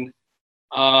chicken.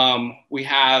 We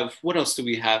have, what else do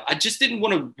we have? I just didn't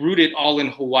want to root it all in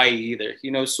Hawaii either.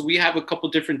 So we have a couple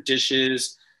different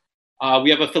dishes.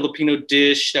 We have a Filipino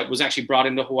dish that was actually brought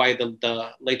into Hawaii,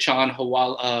 the lechon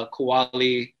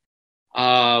kawali.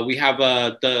 We have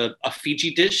a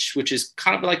Fiji dish, which is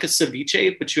kind of like a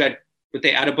ceviche, but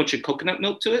they add a bunch of coconut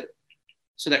milk to it.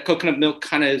 So that coconut milk,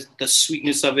 kind of the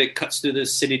sweetness of it cuts through the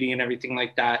acidity and everything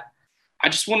like that. I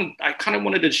kind of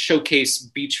wanted to showcase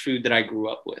beach food that I grew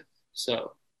up with.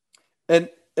 So,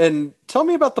 and tell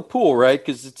me about the pool, right?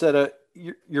 Because it's at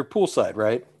your poolside,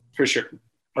 right? For sure.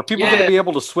 Are people going to be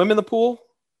able to swim in the pool?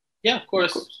 Yeah, of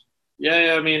course.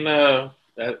 Yeah. I mean,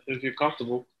 if you're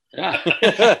comfortable. Yeah. Go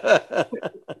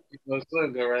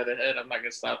right ahead. I'm not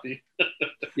going to stop you.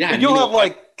 Yeah. You'll have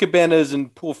like cabanas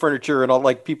and pool furniture and all,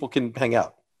 like people can hang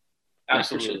out.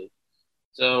 Absolutely.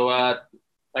 So,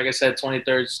 like I said,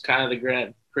 23rd is kind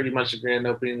of pretty much the grand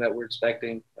opening that we're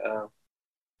expecting.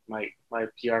 My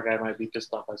PR guy might be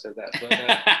pissed off I said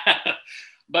that,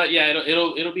 but yeah,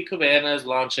 it'll be cabanas,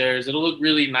 lawn chairs. It'll look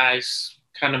really nice,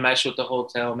 kind of mesh with the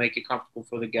hotel, make it comfortable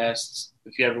for the guests.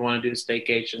 If you ever want to do a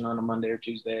staycation on a Monday or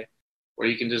Tuesday, where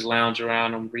you can just lounge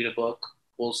around and read a book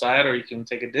poolside, or you can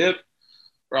take a dip.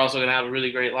 We're also gonna have a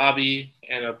really great lobby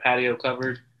and a patio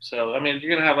covered. So I mean,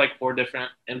 you're gonna have like 4 different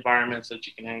environments that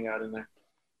you can hang out in there.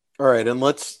 All right, and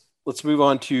let's move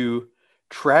on to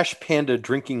Trash Panda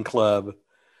Drinking Club,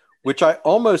 which I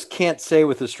almost can't say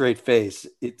with a straight face.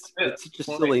 It's such a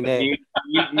silly name.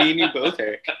 Me and you both,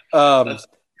 Eric.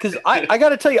 Because I got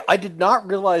to tell you, I did not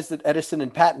realize that Edison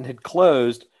and Patton had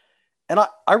closed. And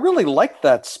I really liked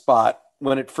that spot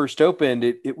when it first opened.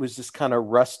 It was this kind of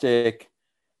rustic,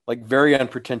 like very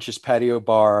unpretentious patio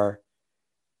bar,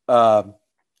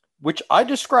 which I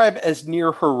describe as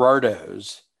near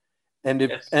Gerardo's.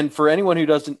 And for anyone who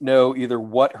doesn't know either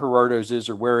what Gerardo's is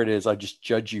or where it is, I just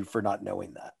judge you for not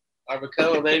knowing that.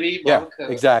 Barbacoa, baby. Yeah,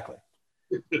 exactly.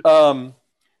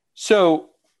 So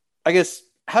I guess,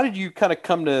 how did you kind of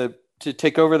come to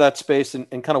take over that space and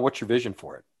kind of what's your vision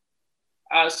for it?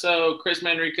 So Chris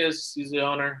Manriquez, he's the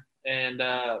owner, and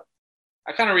I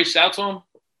kind of reached out to him,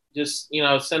 just,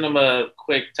 send him a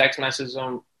quick text message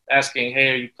asking,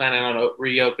 hey, are you planning on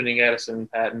reopening Edison and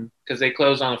Patton? Because they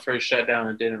closed on the first shutdown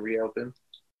and didn't reopen.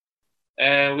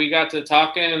 And we got to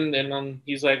talking, and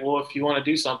he's like, well, if you want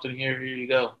to do something here you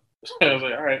go. I was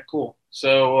like, all right, cool.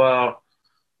 So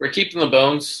we're keeping the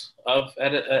bones of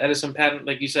Edison Patton.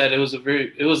 Like you said, it was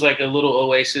like a little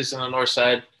oasis on the north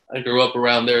side. I grew up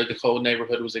around there. The whole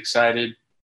neighborhood was excited.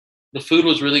 The food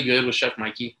was really good with Chef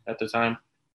Mikey at the time.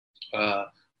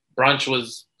 Brunch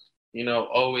was,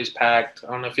 always packed. I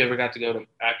don't know if you ever got to go to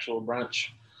actual brunch.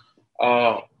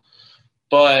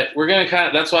 But we're going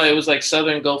to that's why it was like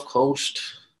Southern Gulf Coast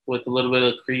with a little bit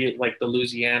of like the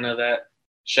Louisiana that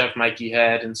Chef Mikey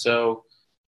had. And so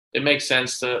it makes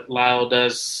sense that Lyle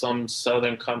does some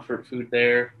Southern comfort food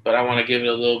there, but I want to give it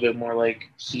a little bit more like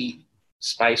heat,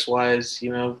 spice wise,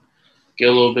 get a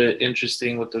little bit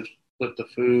interesting with the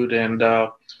food. And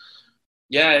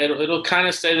it'll kind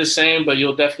of stay the same, but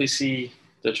you'll definitely see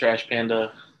the Trash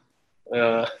Panda.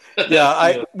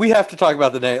 We have to talk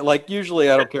about the name. Like, usually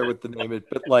I don't care what the name is,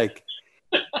 but like,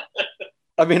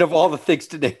 I mean, of all the things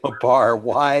to name a bar,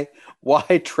 why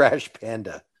Trash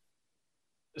Panda?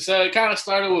 So it kind of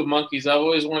started with monkeys. I've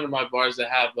always wanted my bars to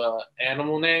have an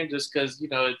animal name, just because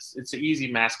it's an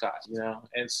easy mascot,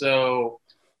 and so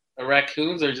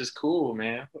raccoons are just cool,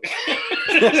 man.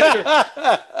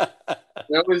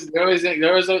 They're always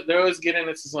getting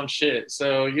into some shit.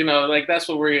 So like that's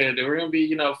what we're gonna do. We're gonna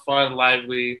be fun,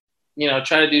 lively.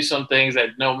 Try to do some things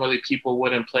that normally people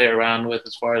wouldn't play around with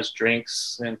as far as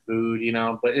drinks and food,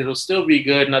 but it'll still be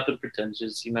good, nothing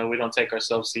pretentious. We don't take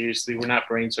ourselves seriously. We're not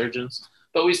brain surgeons,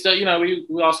 but we still,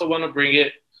 we also want to bring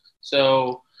it.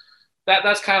 So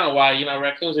that's kind of why,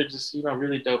 raccoons are just,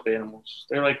 really dope animals.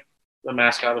 They're like the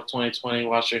mascot of 2020.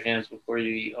 Wash your hands before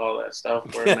you eat, all that stuff.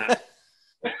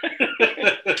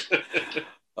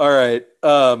 All right.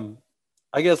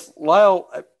 I guess, Lyle,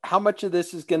 how much of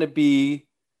this is going to be,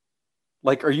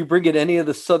 like, are you bringing any of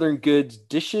the Southern Goods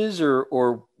dishes,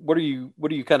 or what are you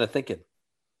kind of thinking?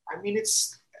 I mean,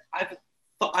 I've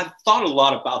thought a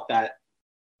lot about that,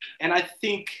 and I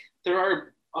think there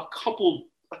are a couple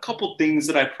things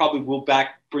that I probably will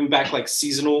bring back like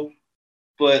seasonal,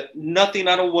 but nothing.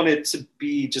 I don't want it to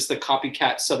be just a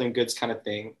copycat Southern Goods kind of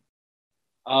thing.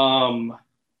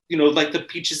 Like the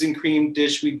peaches and cream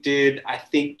dish we did, I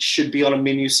think should be on a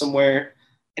menu somewhere.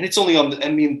 And it's only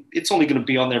it's only going to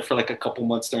be on there for like a couple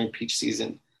months during peach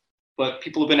season. But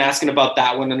people have been asking about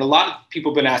that one. And a lot of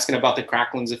people have been asking about the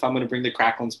cracklins, if I'm going to bring the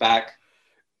cracklins back.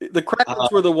 The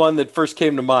cracklins were the one that first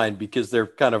came to mind because they're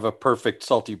kind of a perfect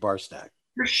salty bar snack.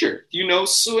 For sure.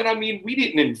 So, and we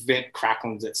didn't invent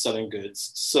cracklins at Southern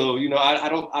Goods. So, I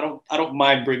don't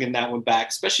mind bringing that one back,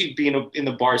 especially being in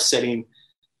the bar setting.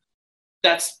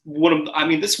 That's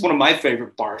this is one of my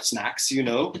favorite bar snacks,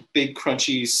 big,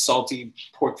 crunchy, salty,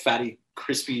 pork fatty,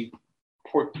 crispy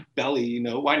pork belly,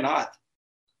 why not?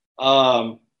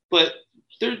 But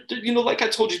there, like I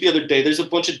told you the other day, there's a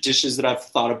bunch of dishes that I've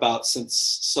thought about since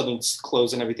Southern's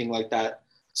closed and everything like that.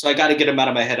 So I got to get them out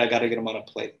of my head. I got to get them on a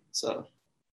plate. So,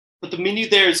 but the menu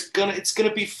there it's going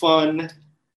to be fun.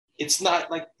 It's not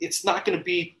going to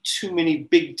be too many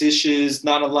big dishes,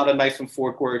 not a lot of knife and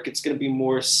fork work. It's going to be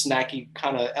more snacky,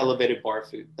 kind of elevated bar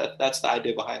food. That's the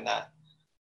idea behind that.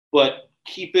 But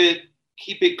keep it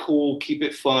cool, keep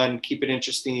it fun, keep it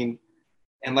interesting.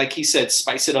 And like he said,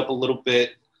 spice it up a little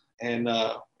bit. And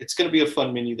it's going to be a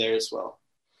fun menu there as well.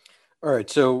 All right.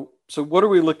 So what are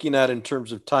we looking at in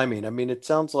terms of timing? I mean, it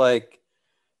sounds like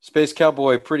Space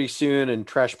Cowboy pretty soon and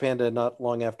Trash Panda not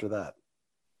long after that.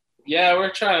 Yeah, we're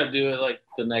trying to do it like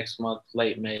the next month,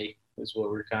 late May is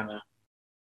what we're kind of,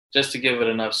 just to give it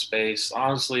enough space.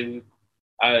 Honestly,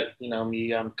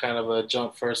 I'm kind of a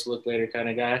jump first, look later kind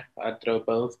of guy. I'd throw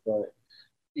both, but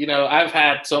I've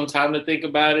had some time to think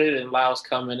about it, and Lyle's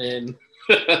coming in.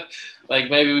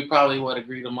 Like maybe we probably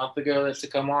agreed a month ago to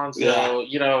come on. So,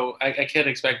 yeah. I can't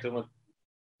expect them to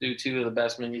do two of the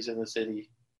best menus in the city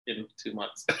in 2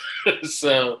 months.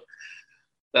 So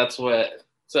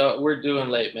so we're doing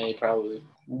late May, probably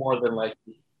more than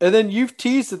likely. And then you've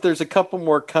teased that there's a couple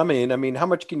more coming. I mean, how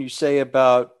much can you say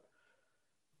about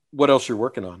what else you're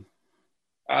working on?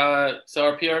 So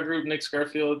our PR group, Nick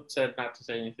Scurfield, said not to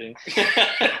say anything,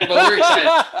 but we're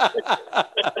excited.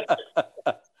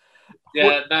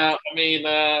 Yeah, no,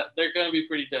 they're going to be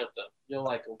pretty dope though. You'll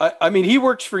like them. I mean, he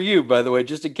works for you, by the way,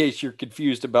 just in case you're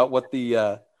confused about what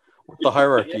the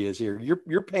hierarchy is here.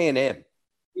 You're paying him.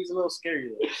 He's a little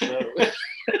scary though.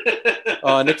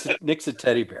 So. Nick's a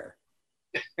teddy bear.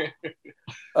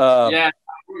 Yeah,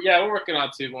 we're working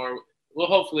on 2 more. We'll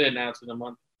hopefully announce in a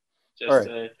month. All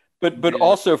right. But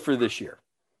also for this year.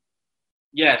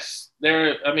 Yes, we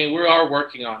are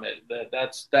working on it.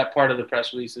 That part of the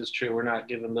press release is true. We're not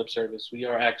giving lip service. We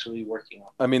are actually working on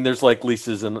it. I mean, there's like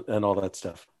leases and all that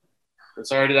stuff.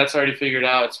 That's already figured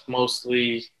out. It's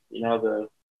mostly the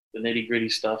nitty gritty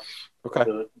stuff. Okay.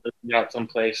 Got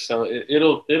someplace. So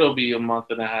it'll be a month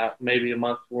and a half, maybe a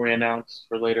month before we announce,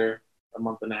 for later a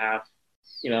month and a half.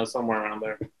 Somewhere around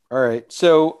there. All right.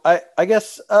 So I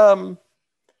guess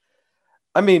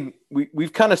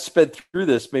we've kind of sped through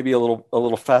this maybe a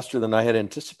little faster than I had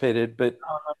anticipated, but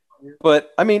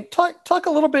I mean, talk a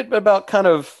little bit about kind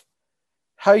of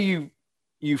how you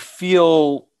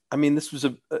feel. I mean, this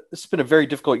has been a very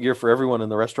difficult year for everyone in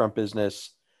the restaurant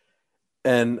business.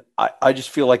 And I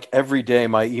just feel like every day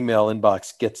my email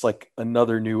inbox gets like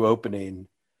another new opening,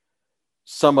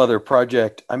 some other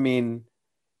project. I mean,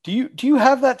 do you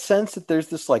have that sense that there's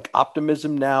this like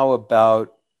optimism now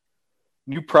about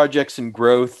new projects and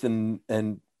growth and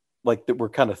like that we're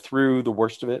kind of through the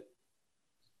worst of it?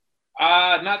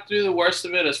 Not through the worst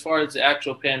of it as far as the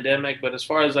actual pandemic, but as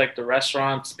far as like the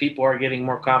restaurants, people are getting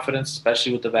more confidence,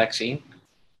 especially with the vaccine.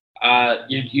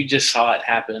 You just saw it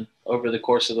happen over the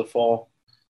course of the fall.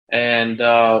 And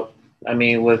I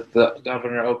mean, with the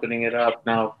governor opening it up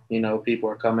now, people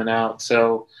are coming out.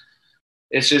 So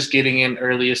it's just getting in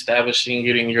early, establishing,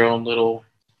 getting your own little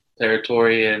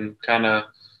territory and kind of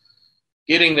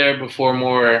getting there before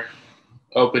more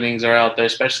openings are out there,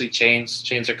 especially chains.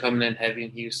 Chains are coming in heavy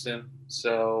in Houston.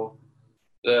 So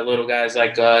the little guys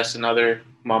like us and other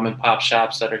mom and pop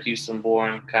shops that are Houston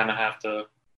born kind of have to,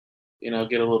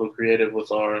 get a little creative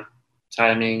with our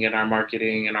timing and our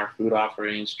marketing and our food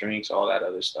offerings, drinks, all that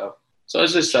other stuff. So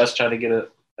it's just us trying to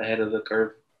get ahead of the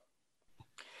curve.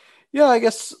 Yeah, I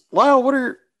guess, Lyle, what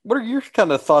are your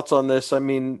kind of thoughts on this? I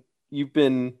mean, you've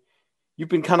been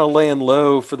kind of laying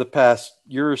low for the past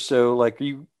year or so. Like, are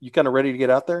you kind of ready to get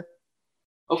out there?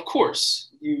 Of course.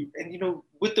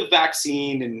 With the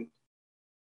vaccine and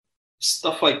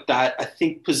stuff like that, I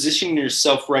think positioning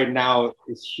yourself right now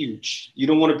is huge. You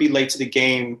don't want to be late to the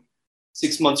game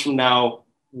 6 months from now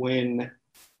when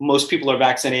most people are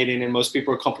vaccinated and most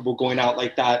people are comfortable going out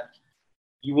like that.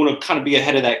 You want to kind of be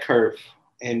ahead of that curve.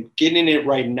 And getting it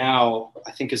right now,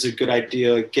 I think, is a good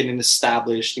idea, getting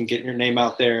established and getting your name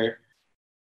out there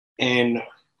and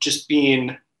just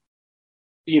being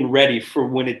ready for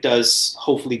when it does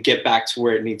hopefully get back to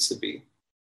where it needs to be.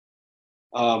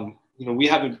 We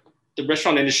haven't, the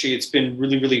restaurant industry, it's been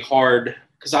really, really hard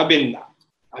because I've been,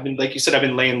 like you said, I've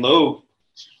been laying low,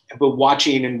 but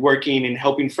watching and working and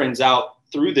helping friends out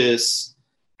through this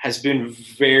has been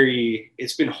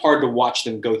it's been hard to watch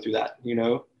them go through that,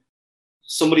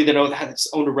 Somebody that has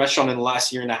owned a restaurant in the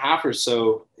last year and a half or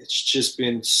so, it's just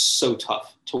been so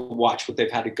tough to watch what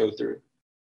they've had to go through.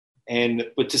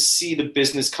 But to see the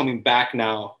business coming back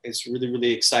now, it's really,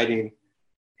 really exciting.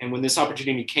 And when this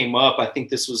opportunity came up, I think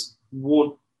this was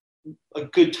a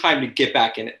good time to get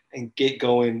back in it and get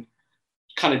going,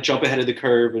 kind of jump ahead of the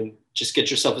curve and just get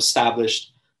yourself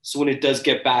established. So when it does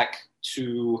get back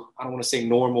to, I don't want to say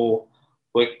normal,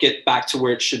 but get back to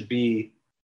where it should be,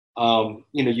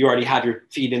 you already have your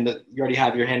you already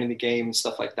have your hand in the game and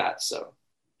stuff like that. So,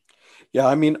 yeah,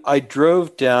 I mean, I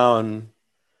drove down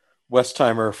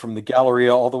Westheimer from the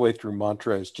Galleria all the way through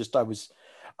Montrose. I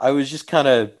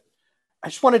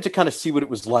just wanted to kind of see what it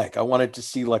was like. I wanted to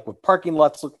see like what parking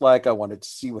lots looked like. I wanted to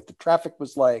see what the traffic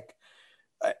was like.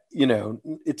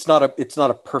 It's not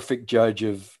a perfect judge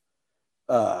of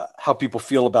how people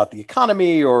feel about the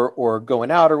economy or going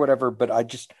out or whatever, but I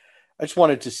just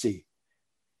wanted to see.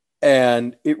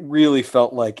 And it really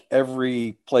felt like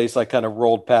every place I kind of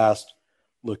rolled past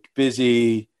looked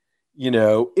busy,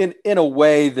 in a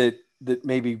way that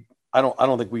maybe I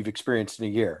don't think we've experienced in a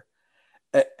year.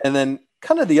 And then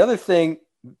kind of the other thing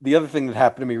that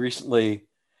happened to me recently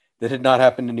that had not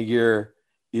happened in a year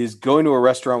is going to a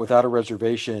restaurant without a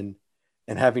reservation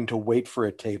and having to wait for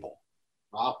a table.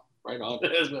 Wow, right on.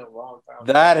 It's been a long time.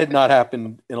 That had not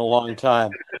happened in a long time.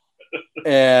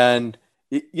 And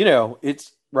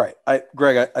it's right.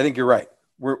 Greg, I think you're right.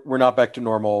 We're not back to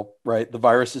normal, right? The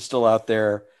virus is still out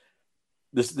there.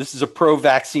 This is a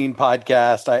pro-vaccine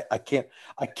podcast.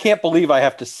 I can't believe I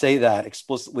have to say that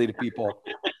explicitly to people.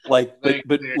 Like,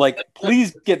 but like,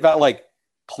 please get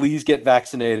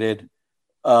vaccinated.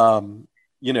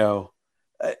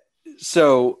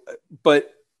 So,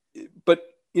 but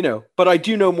I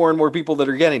do know more and more people that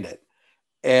are getting it,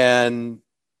 and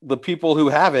the people who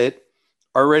have it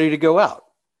are ready to go out.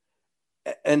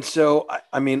 And so,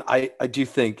 I mean, I do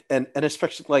think, and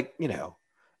especially like,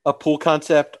 a pool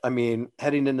concept. I mean,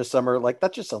 heading into summer, like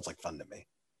that just sounds like fun to me.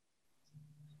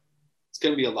 It's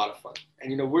going to be a lot of fun.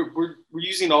 And, we're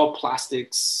using all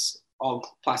plastics,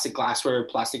 all plastic glassware,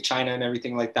 plastic china and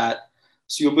everything like that.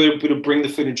 So you'll be able to bring the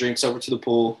food and drinks over to the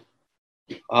pool.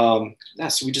 So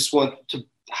we just want to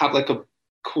have like a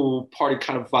cool party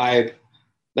kind of vibe.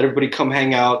 Let everybody come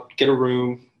hang out, get a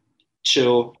room,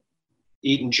 chill,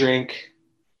 eat and drink.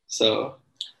 So,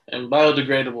 and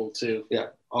biodegradable too. Yeah,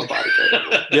 all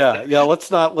biodegradable. yeah.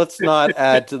 Let's not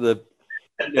add to the.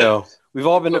 We've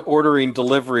all been ordering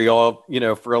delivery all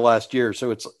for the last year,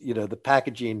 so it's the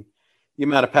packaging, the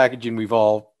amount of packaging we've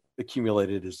all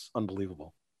accumulated is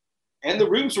unbelievable. And the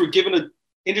rooms were given an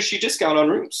industry discount on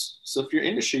rooms. So if you're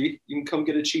industry, you can come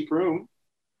get a cheap room,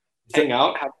 hang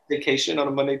out, have a vacation on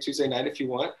a Monday, Tuesday night if you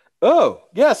want. Oh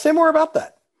yeah, say more about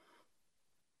that.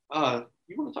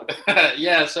 You want to talk about that?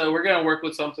 Yeah, so we're gonna work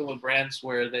with something with brands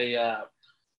where they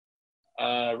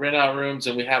rent out rooms,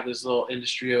 and we have this little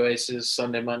industry oasis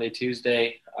Sunday, Monday,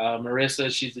 Tuesday.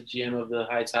 Marissa, she's the GM of the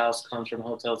Heights House, comes from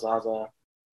Hotel Zaza.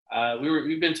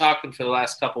 We've been talking for the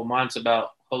last couple months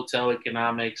about hotel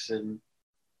economics and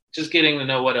just getting to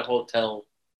know what a hotel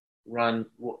running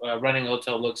a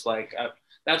hotel looks like.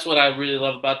 That's what I really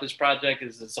love about this project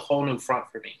is it's a whole new front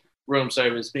for me. Room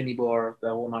service, mini bar, the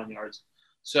whole 9 yards.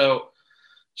 So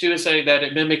she was saying that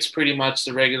it mimics pretty much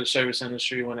the regular service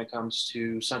industry when it comes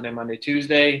to Sunday, Monday,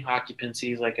 Tuesday.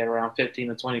 Occupancy is like at around 15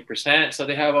 to 20%. So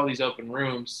they have all these open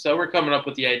rooms. So we're coming up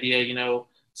with the idea,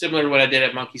 similar to what I did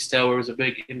at Monkey's Tail, where it was a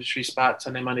big industry spot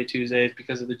Sunday, Monday, Tuesdays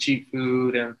because of the cheap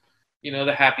food and,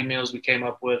 the Happy Meals we came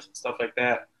up with and stuff like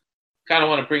that. Kind of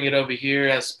want to bring it over here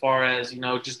as far as,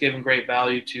 just giving great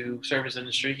value to service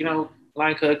industry.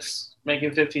 Line cooks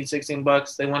making 15, 16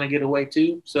 bucks. They want to get away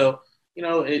too. So,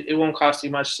 it won't cost you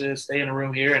much to stay in a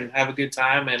room here and have a good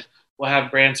time. And we'll have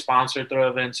brand sponsor throw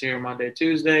events here Monday,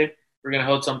 Tuesday. We're going to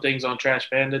hold some things on Trash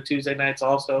Panda Tuesday nights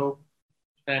also,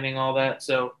 planning all that.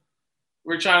 So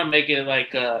we're trying to make it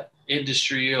like a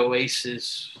industry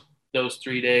oasis those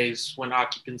 3 days when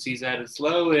occupancy's at its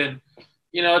low. And,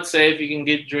 it's safe. You can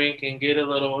get drink and get a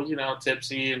little,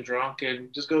 tipsy and drunk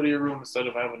and just go to your room instead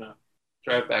of having to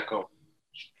drive back home.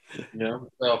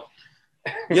 So.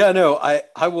 Yeah, no,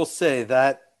 I will say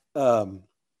that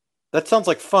that sounds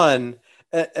like fun,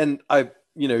 and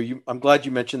I'm glad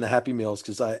you mentioned the Happy Meals,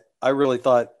 because I really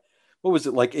thought, what was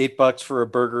it, like $8 for a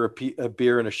burger, a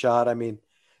beer, and a shot? I mean,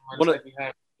 one of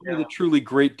the truly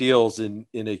great deals in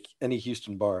any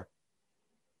Houston bar.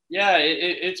 Yeah,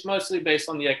 it's mostly based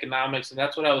on the economics, and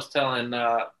that's what I was telling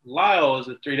Lyle. Was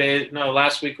it 3 days? No,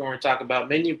 last week when we were talking about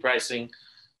menu pricing,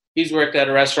 he's worked at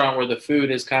a restaurant where the food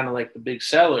is kind of like the big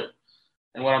seller.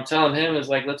 And what I'm telling him is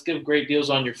like, let's give great deals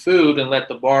on your food and let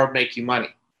the bar make you money.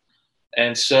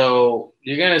 And so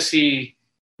you're going to see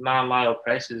non-Lyle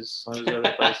prices on these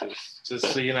other prices,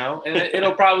 just so you know. And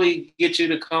it'll probably get you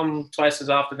to come twice as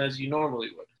often as you normally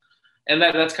would. And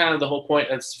that's kind of the whole point.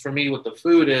 That's for me with the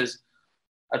food is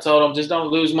I told them just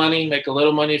don't lose money, make a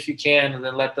little money if you can, and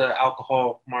then let the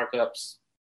alcohol markups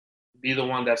be the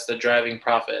one that's the driving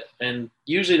profit. And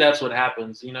usually that's what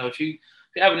happens. If you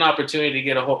have an opportunity to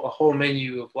get a whole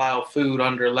menu of Lyle food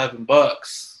under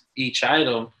 $11 each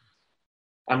item,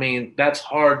 I mean, that's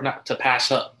hard not to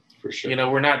pass up. For sure.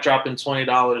 We're not dropping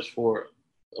 $20 for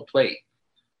a plate.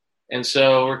 And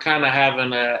so we're kind of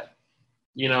having a,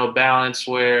 balance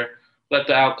where let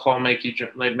the alcohol make you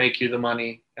the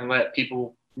money and let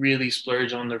people really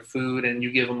splurge on their food, and you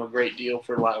give them a great deal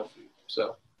for Lyle food.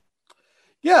 So.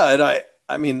 Yeah. And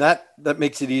I mean, that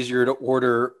makes it easier to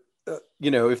order,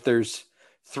 if there's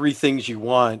 3 things you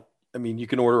want, I mean, you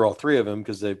can order all 3 of them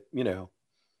because they, you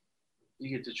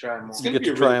get to try them all. You get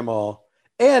to try them all.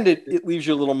 And it leaves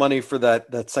you a little money for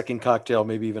that second cocktail,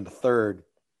 maybe even a third.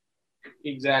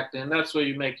 Exactly. And that's where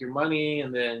you make your money,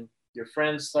 and then your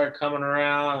friends start coming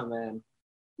around, and then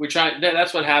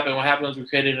that's what happened. What happened was we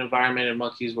created an environment in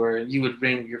Monkeys where you would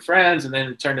bring your friends, and then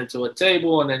it turned into a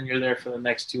table, and then you're there for the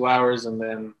next 2 hours, and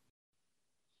then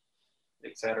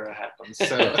etc. happens.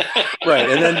 So right.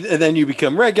 And then you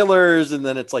become regulars, and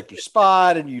then it's like your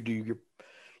spot, and you do your,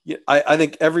 I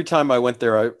think every time I went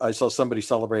there, I saw somebody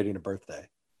celebrating a birthday.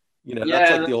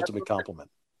 That's like the ultimate compliment.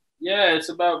 Yeah, it's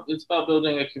about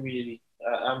building a community.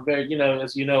 I'm very,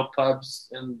 as pubs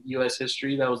in U.S.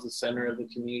 history, that was the center of the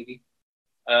community.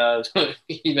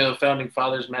 Founding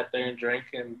fathers met there and drank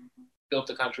and built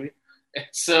the country. And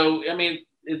so, I mean,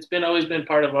 it's always been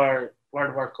part of our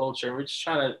culture. We're just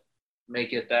trying to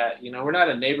make it that, we're not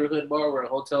a neighborhood bar, we're a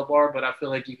hotel bar, but I feel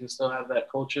like you can still have that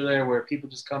culture there where people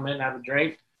just come in, have a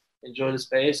drink, enjoy the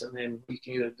space, and then you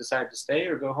can either decide to stay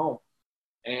or go home.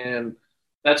 And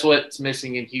that's what's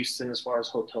missing in Houston as far as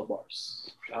hotel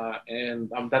bars.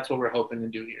 And that's what we're hoping to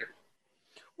do here.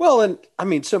 Well, and I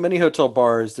mean, so many hotel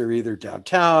bars, they're either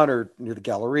downtown or near the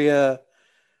Galleria.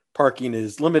 Parking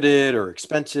is limited or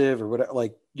expensive or whatever.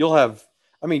 Like you'll have,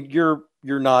 I mean, you're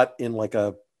not in like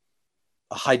a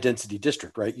high density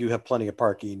district, right? You have plenty of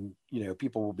parking,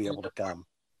 people will be able to come.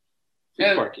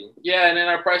 Yeah, parking. Yeah, and then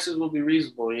our prices will be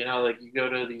reasonable. Like you go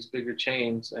to these bigger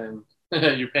chains and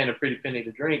you're paying a pretty penny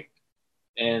to drink.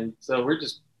 And so we're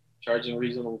just charging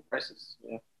reasonable prices.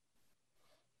 Yeah.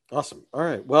 Awesome. All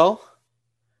right. Well,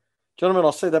 gentlemen,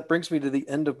 I'll say that brings me to the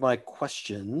end of my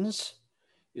questions.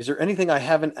 Is there anything I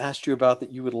haven't asked you about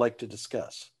that you would like to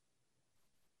discuss?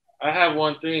 I have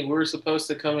one thing. We were supposed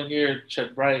to come in here to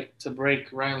break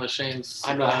Ryan Lashane's.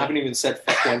 I know. I haven't even said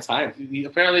fuck one time.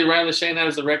 Apparently, Ryan Lashane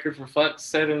has the record for fuck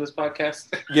said in this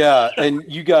podcast. Yeah, and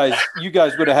you guys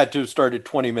would have had to have started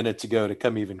 20 minutes ago to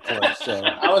come even close. So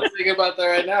I was thinking about that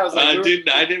right now. I was like,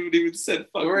 I didn't even said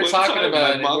fuck. We were talking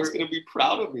about it. My mom's gonna be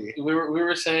proud of me. We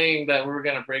were saying that we were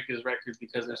gonna break his record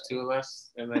because there's 2 of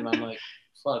us, and then I'm like,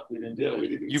 fuck, we didn't do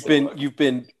it. You've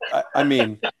been. I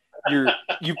mean.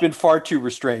 You've been far too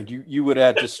restrained. You would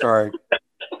have had to start.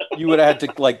 You would have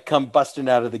had to like come busting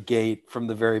out of the gate from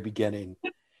the very beginning,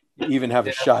 even have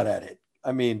a shot at it.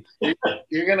 I mean,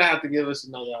 you're gonna have to give us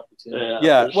another opportunity.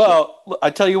 Yeah. Well,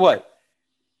 I tell you what,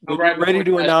 when you're ready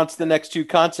to announce the next two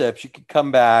concepts, you can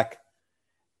come back.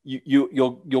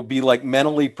 You'll be like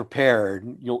mentally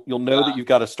prepared. You'll know that you've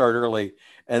got to start early,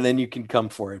 and then you can come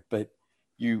for it. But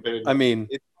I mean,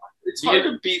 it's hard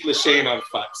to beat Lashane on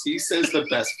fucks. He says the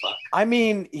best fuck. I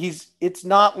mean, it's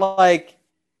not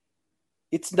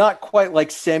quite like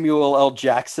Samuel L.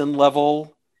 Jackson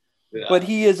level, but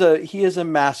he is a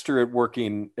master at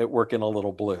working a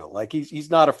little blue. Like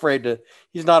he's not afraid to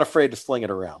sling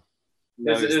it around.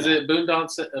 No, is it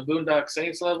Boondock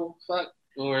Saints level fuck?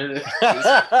 Or that's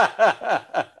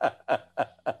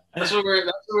what we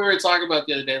were talking about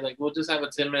the other day. Like, we'll just have a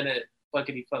 10-minute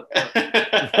fuckity fuck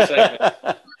segment.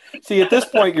 See, at this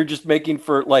point, you're just making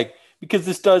for because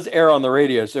this does air on the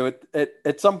radio. So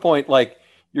at some point,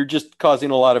 you're just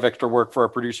causing a lot of extra work for our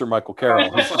producer Michael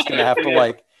Carroll. He's just going to have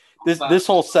to this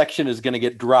whole section is going to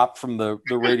get dropped from the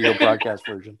radio broadcast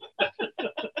version.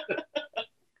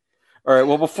 All right.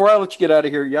 Well, before I let you get out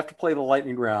of here, you have to play the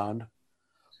lightning round.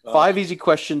 5 easy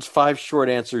questions, 5 short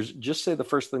answers. Just say the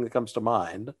first thing that comes to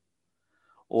mind.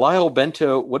 Lyle,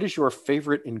 Bento, what is your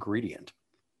favorite ingredient?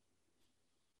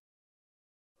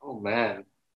 Oh man.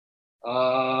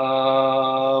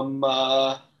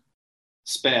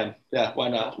 Spam. Yeah, why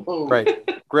not?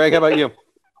 Right. Greg, how about you?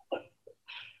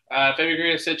 Favorite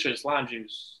ingredient: citrus, lime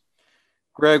juice.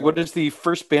 Greg, what is the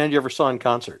first band you ever saw in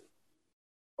concert?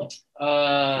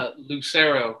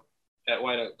 Lucero at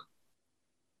White Oak.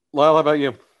 Lyle, how about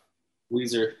you?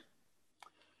 Weezer.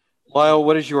 Lyle,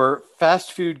 what is your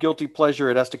fast food guilty pleasure?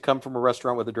 It has to come from a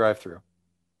restaurant with a drive-thru.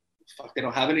 Fuck, they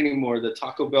don't have it anymore. The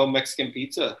Taco Bell Mexican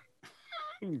pizza.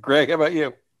 Greg, how about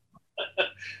you?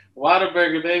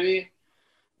 Whataburger, baby.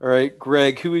 All right,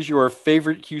 Greg, who is your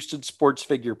favorite Houston sports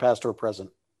figure, past or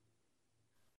present?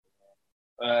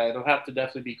 It'll have to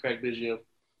definitely be Craig Biggio.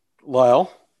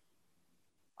 Lyle?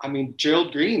 I mean,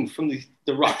 Gerald Green from the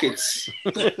Rockets.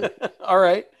 All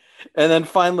right. And then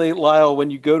finally, Lyle,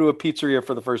 when you go to a pizzeria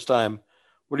for the first time,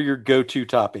 what are your go-to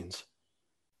toppings?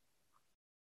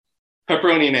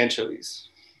 Pepperoni and anchovies.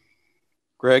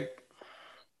 Greg?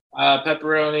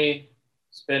 Pepperoni,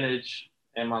 spinach,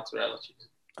 and mozzarella cheese.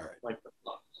 All right. Like the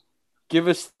give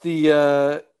us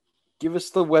the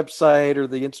website or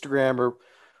the Instagram or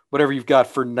whatever you've got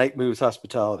for Night Moves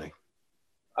Hospitality.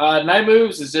 Night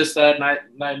Moves is just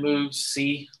Night Moves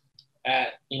C at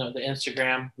the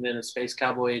Instagram, and then it's Space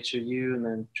Cowboy HOU, and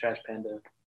then Trash Panda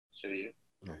HOU.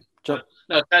 All right.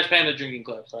 No, Trash Panda Drinking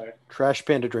Club. Sorry. Trash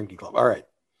Panda Drinking Club. All right,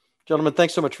 gentlemen,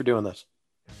 thanks so much for doing this.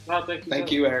 No, thank you.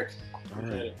 Thank you, Eric. All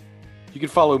right. You can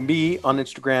follow me on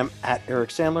Instagram at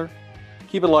Eric Sandler.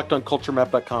 Keep it locked on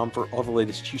culturemap.com for all the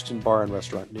latest Houston bar and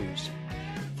restaurant news.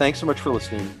 Thanks so much for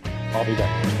listening. I'll be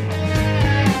back next week.